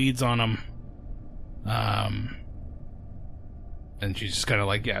get any leads on them." And she's just kind of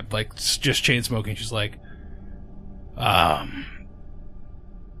like, yeah, like just chain smoking. She's like,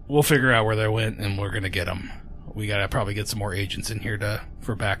 "We'll figure out where they went, and we're gonna get them. We gotta probably get some more agents in here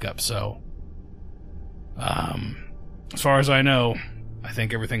for backup." So, as far as I know, I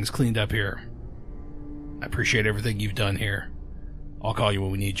think everything's cleaned up here. I appreciate everything you've done here. I'll call you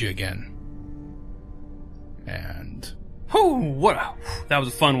when we need you again. And Whew, that was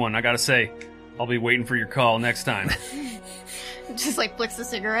a fun one, I gotta say. I'll be waiting for your call next time. Just like flicks the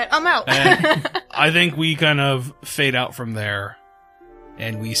cigarette. I'm out. And I think we kind of fade out from there,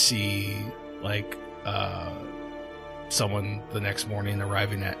 and we see like someone the next morning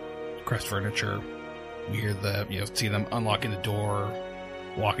arriving at Crest Furniture. We hear see them unlocking the door,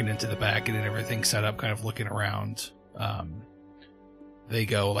 walking into the back, getting everything set up, kind of looking around. They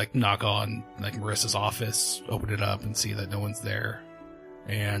go like knock on like Marissa's office, open it up, and see that no one's there.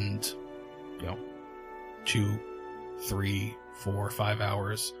 And 2, 3, 4, 5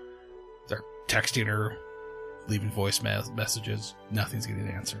 hours, they're texting her, leaving voice messages. Nothing's getting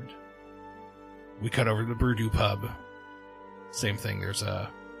answered. We cut over to the Brew pub. Same thing. There's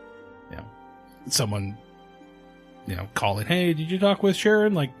someone, calling, "Hey, did you talk with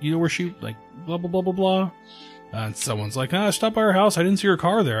Sharon? Like, you know where she, like, blah, blah, blah, blah, blah." And someone's like, "I stopped by her house. I didn't see her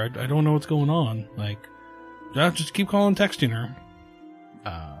car there. I don't know what's going on." Like, just keep calling, texting her.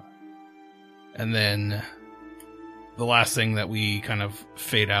 And then the last thing that we kind of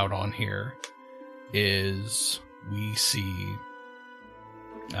fade out on here is we see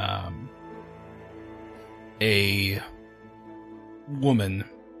a woman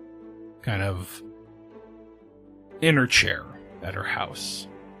kind of in her chair at her house.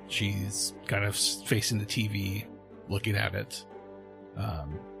 She's kind of facing the TV, looking at it.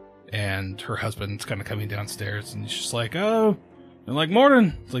 And her husband's kind of coming downstairs, and he's just like, "Oh," and like,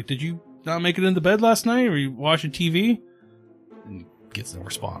 "Morning." It's like, "Did you not make it into bed last night? Were you watching TV?" And gets no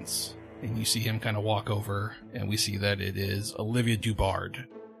response. And you see him kind of walk over, and we see that it is Olivia Dubard.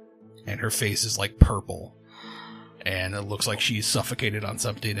 And her face is like purple. And it looks like she's suffocated on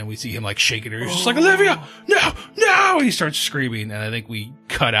something, and we see him like shaking her. He's just like, "Olivia, no, no!" He starts screaming, and I think we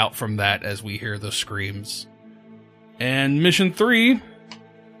cut out from that as we hear those screams. And mission 3,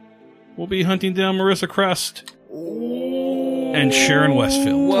 we'll be hunting down Marissa Crest and Sharon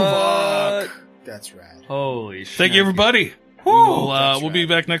Westfield. What? That's rad. Holy shit. Thank you, everybody. That's We'll be right.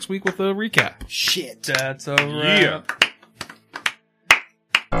 back next week with a recap. Shit. That's alright. Yeah.